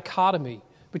opposite, a dichotomy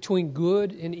between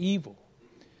good and evil.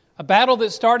 A battle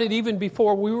that started even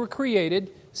before we were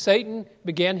created. Satan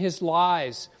began his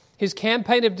lies, his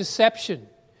campaign of deception,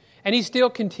 and he still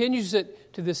continues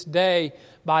it to this day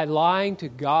by lying to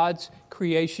God's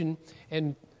creation.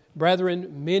 And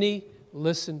brethren, many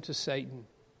listen to Satan.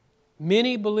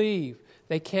 Many believe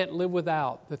they can't live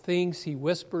without the things he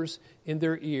whispers in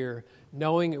their ear,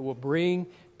 knowing it will bring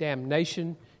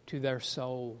damnation to their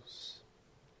souls.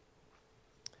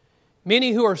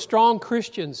 Many who are strong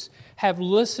Christians have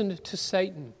listened to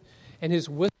Satan and his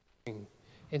whispering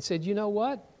and said, you know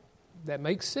what? That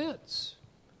makes sense.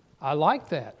 I like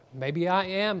that. Maybe I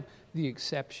am the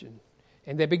exception.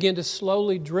 And they begin to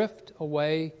slowly drift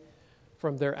away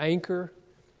from their anchor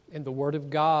in the Word of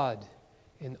God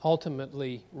and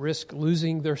ultimately risk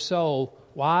losing their soul.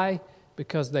 Why?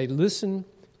 Because they listen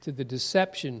to the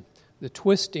deception, the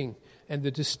twisting, and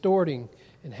the distorting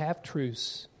and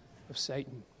half-truths of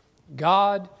Satan.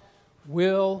 God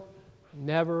will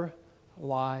never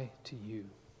lie to you.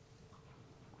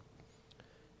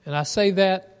 And I say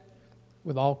that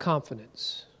with all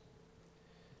confidence.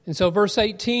 And so verse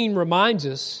 18 reminds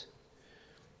us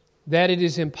that it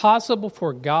is impossible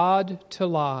for God to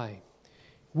lie.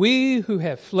 We who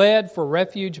have fled for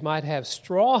refuge might have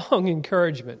strong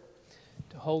encouragement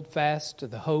to hold fast to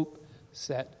the hope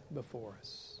set before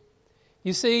us.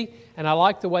 You see, and I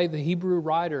like the way the Hebrew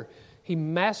writer, he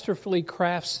masterfully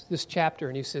crafts this chapter,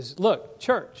 and he says, look,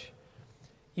 church,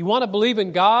 you want to believe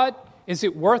in God? Is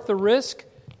it worth the risk?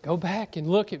 Go back and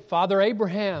look at Father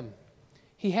Abraham.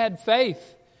 He had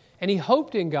faith, and he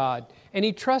hoped in God, and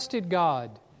he trusted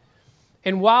God.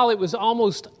 And while it was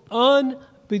almost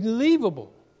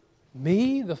unbelievable,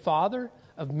 me, the father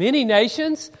of many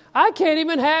nations, I can't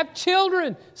even have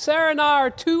children. Sarah and I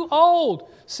are too old.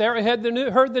 Sarah heard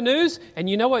the news, and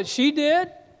you know what she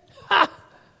did?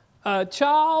 A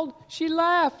child, she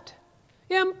laughed.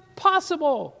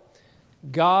 Impossible.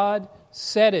 God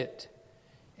said it,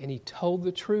 and He told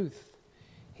the truth.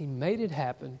 He made it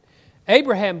happen.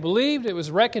 Abraham believed, it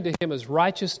was reckoned to him as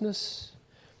righteousness.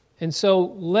 And so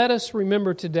let us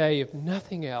remember today, if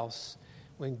nothing else,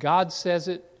 when God says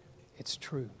it, it's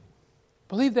true.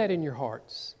 Believe that in your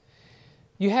hearts.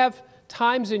 You have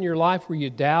times in your life where you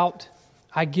doubt.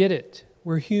 I get it.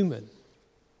 We're human.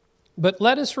 But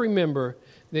let us remember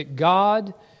that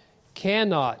God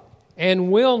cannot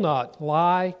and will not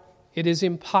lie. It is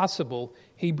impossible.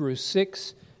 Hebrews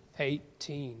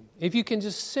 6:18. If you can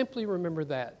just simply remember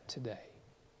that today.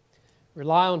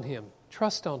 Rely on Him.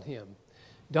 Trust on Him.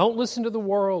 Don't listen to the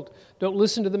world. Don't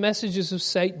listen to the messages of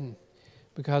Satan,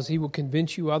 because he will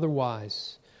convince you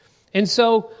otherwise. And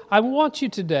so I want you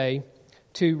today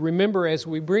to remember, as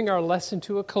we bring our lesson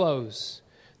to a close,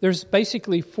 there's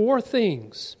basically 4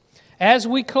 things. As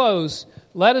we close,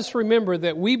 let us remember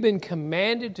that we've been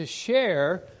commanded to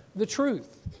share the truth.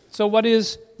 So what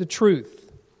is the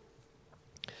truth?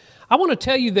 I want to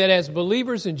tell you that as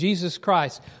believers in Jesus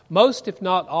Christ, most, if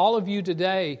not all of you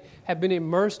today, have been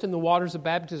immersed in the waters of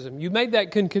baptism. You made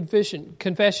that confession.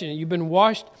 You've been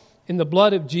washed in the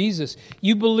blood of Jesus.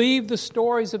 You believe the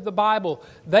stories of the Bible.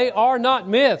 They are not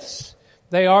myths.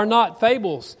 They are not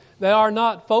fables. They are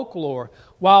not folklore.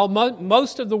 While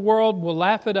most of the world will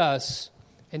laugh at us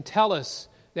and tell us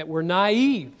that we're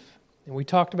naive, and we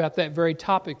talked about that very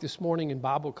topic this morning in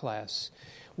Bible class.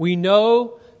 We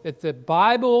know that the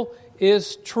Bible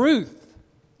is truth.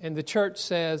 And the church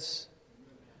says,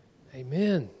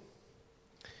 Amen.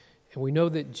 And we know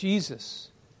that Jesus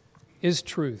is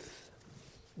truth.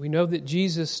 We know that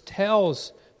Jesus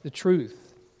tells the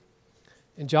truth.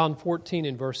 In John 14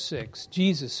 and verse 6,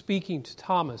 Jesus speaking to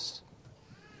Thomas,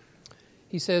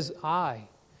 he says, I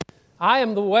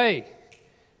am the way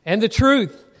and the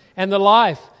truth and the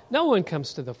life. No one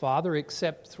comes to the Father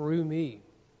except through me.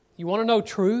 You want to know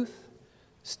truth?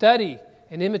 Study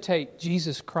and imitate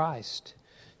Jesus Christ.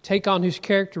 Take on His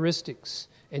characteristics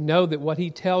and know that what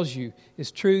He tells you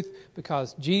is truth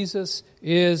because Jesus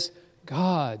is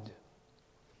God.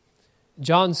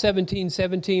 John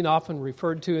 17:17, often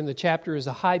referred to in the chapter as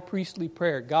a high priestly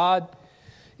prayer. God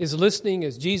is listening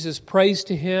as Jesus prays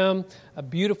to Him, a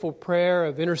beautiful prayer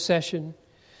of intercession.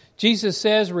 Jesus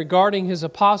says regarding His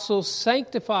apostles,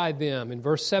 sanctify them in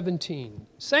verse 17.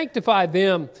 Sanctify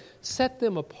them, set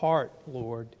them apart,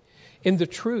 Lord, in the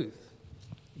truth.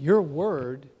 Your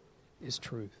word is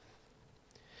truth.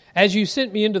 As you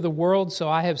sent me into the world, so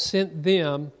I have sent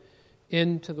them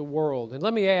into the world. And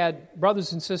let me add,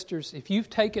 brothers and sisters, if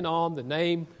you've taken on the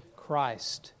name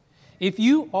Christ, if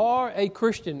you are a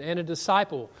Christian and a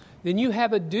disciple, then you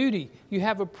have a duty, you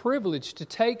have a privilege to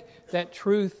take that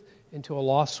truth into a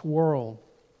lost world.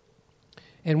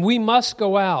 And we must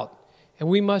go out and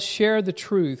we must share the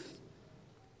truth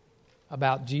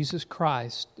about Jesus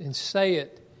Christ and say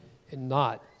it and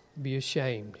not be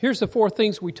ashamed. Here's the 4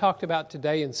 things we talked about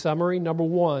today in summary. Number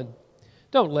 1,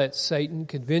 don't let Satan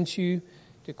convince you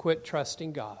to quit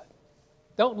trusting God.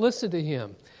 Don't listen to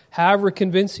him, however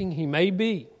convincing he may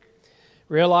be.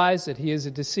 Realize that he is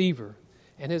a deceiver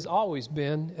and has always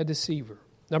been a deceiver.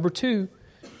 Number 2,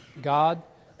 God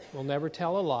will never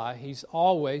tell a lie. He's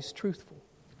always truthful.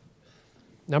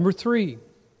 Number 3,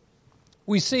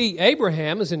 we see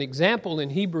Abraham as an example in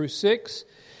Hebrews 6.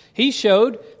 He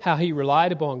showed how he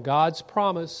relied upon God's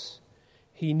promise.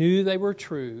 He knew they were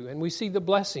true. And we see the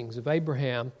blessings of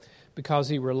Abraham because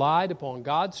he relied upon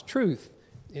God's truth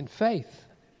in faith.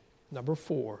 Number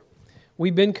 4,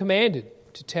 we've been commanded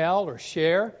to tell or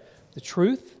share the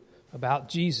truth about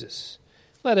Jesus.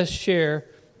 Let us share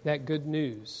that good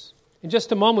news. In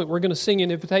just a moment, we're going to sing an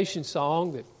invitation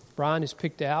song that Brian has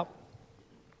picked out.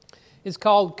 It's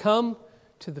called Come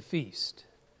to the Feast.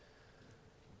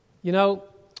 You know,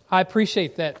 I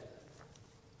appreciate that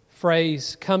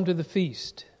phrase, come to the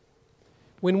feast.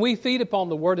 When we feed upon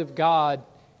the Word of God,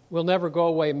 we'll never go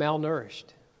away malnourished.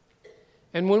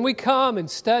 And when we come and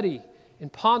study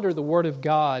and ponder the Word of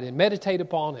God and meditate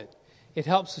upon it, it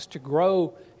helps us to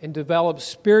grow and develop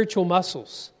spiritual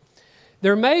muscles.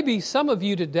 There may be some of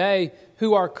you today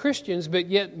who are Christians but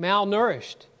yet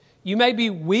malnourished. You may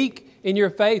be weak in your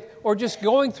faith or just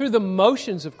going through the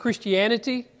motions of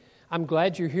Christianity. I'm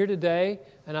glad you're here today.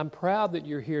 And I'm proud that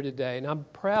you're here today. And I'm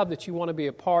proud that you want to be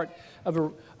a part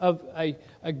of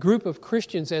a group of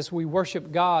Christians as we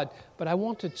worship God. But I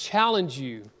want to challenge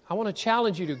you. I want to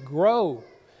challenge you to grow.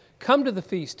 Come to the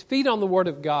feast. Feed on the Word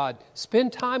of God.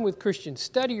 Spend time with Christians.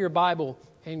 Study your Bible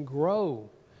and grow.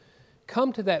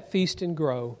 Come to that feast and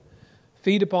grow.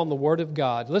 Feed upon the Word of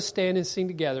God. Let's stand and sing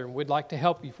together. And we'd like to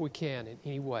help you if we can in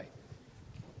any way.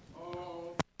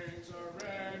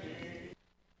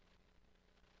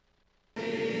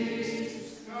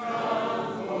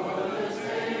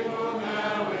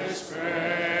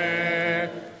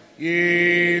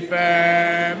 Ye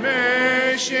famishing,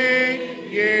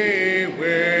 ye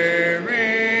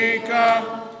weary,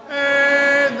 come,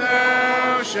 and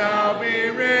thou shalt be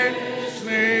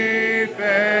richly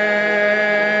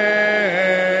fed.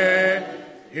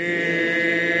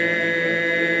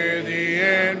 Hear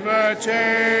the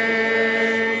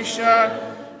invitation,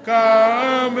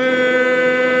 come whosoever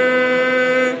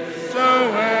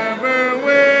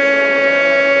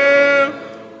will,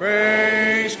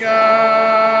 praise God.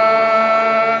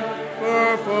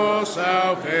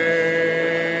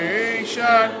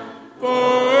 Salvation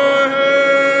for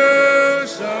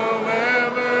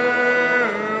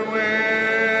whosoever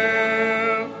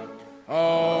will.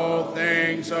 All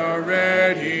things are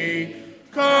ready.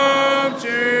 Come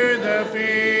to the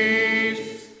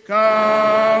feast.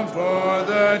 Come, for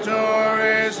the door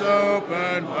is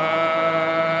open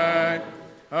wide.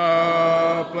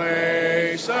 A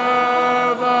place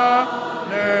of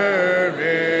honor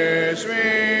is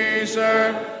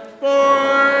reserved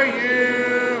for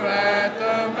you at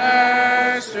the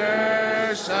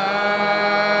Master's side.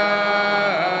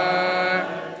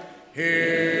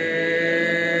 Hear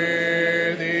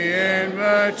the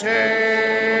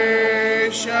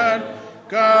invitation,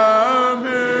 come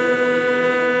whosoever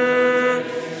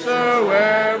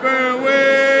will.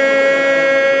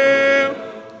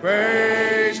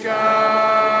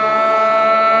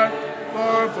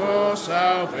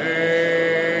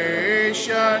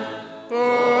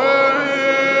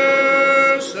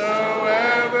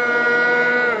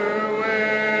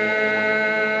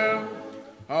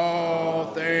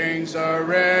 things are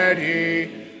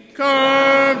ready.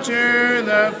 Come to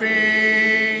the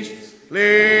feast.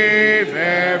 Leave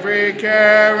every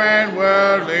care and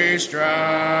worldly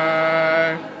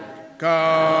strife.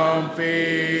 Come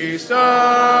feast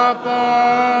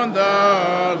upon the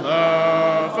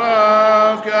love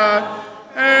of God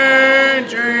and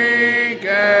drink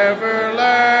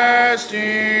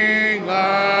everlasting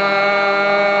life.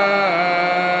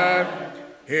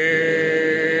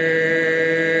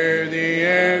 Hear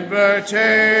the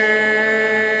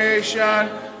invitation.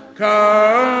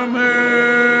 Come whosoever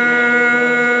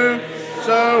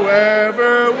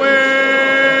will.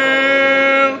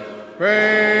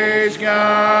 Praise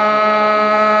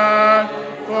God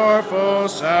for full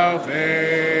salvation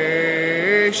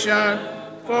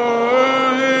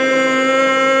for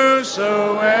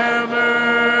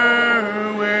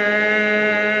whosoever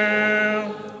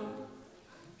will.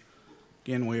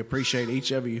 Again, we appreciate each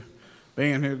of you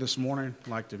being here this morning. I'd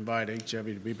like to invite each of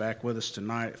you to be back with us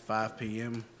tonight at 5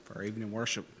 p.m. for our evening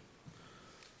worship.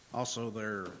 Also,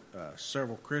 there are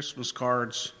several Christmas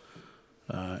cards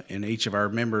in each of our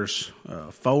members'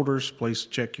 folders. Please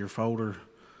check your folder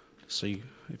to see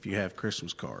if you have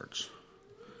Christmas cards.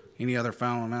 Any other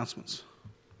final announcements?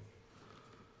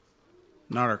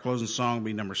 Not, our closing song will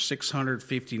be number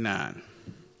 659.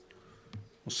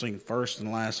 We'll sing first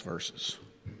and last verses.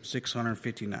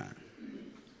 659.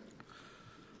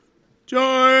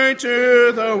 Joy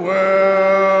to the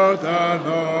world, the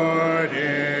Lord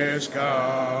is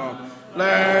come.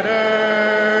 Let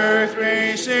earth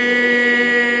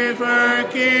receive her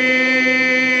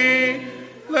King.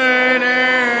 Let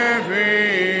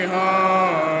every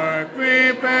heart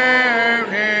prepare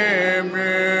him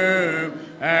room.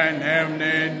 And heaven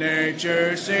and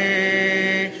nature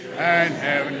sing. And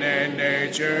heaven and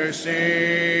nature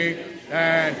sing.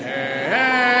 And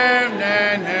heaven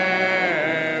and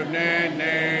heaven and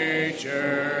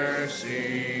nature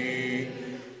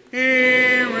sing.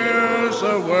 He rules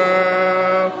the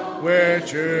world with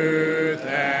truth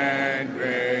and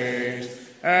grace,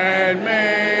 and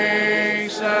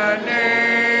makes the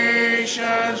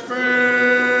nations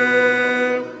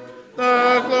prove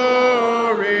the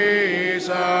glories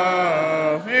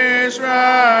of his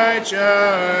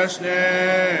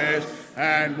righteousness,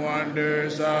 and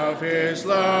wonders of his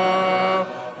love,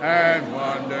 and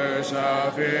wonders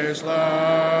of his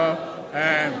love,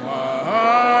 and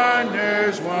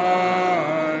wonders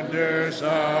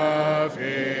of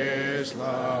his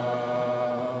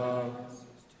love.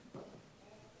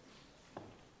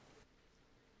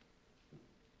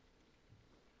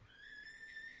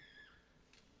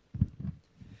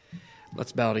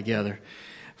 Let's bow together.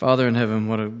 Father in heaven,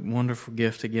 what a wonderful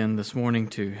gift again this morning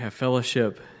to have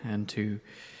fellowship and to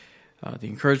the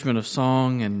encouragement of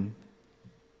song and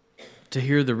to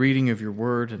hear the reading of your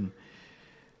word and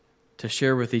to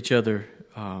share with each other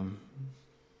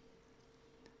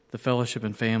the fellowship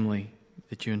and family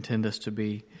that you intend us to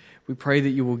be. We pray that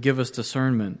you will give us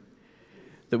discernment,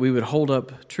 that we would hold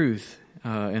up truth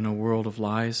in a world of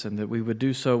lies, and that we would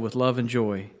do so with love and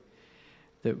joy.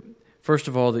 That first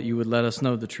of all, that you would let us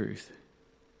know the truth.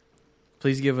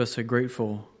 Please give us a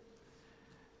grateful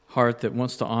heart that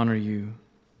wants to honor you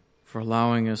for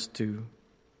allowing us to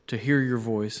hear your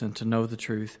voice and to know the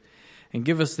truth. And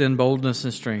give us then boldness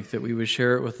and strength that we would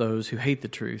share it with those who hate the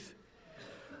truth,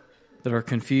 that are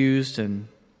confused and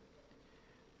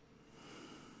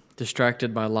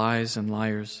distracted by lies and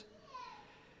liars.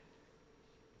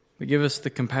 But give us the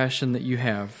compassion that you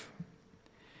have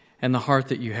and the heart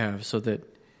that you have, so that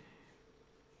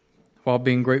while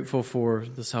being grateful for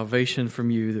the salvation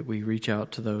from you, that we reach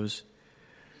out to those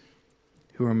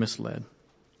who are misled.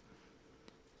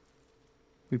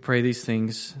 We pray these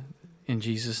things in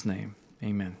Jesus' name.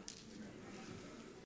 Amen.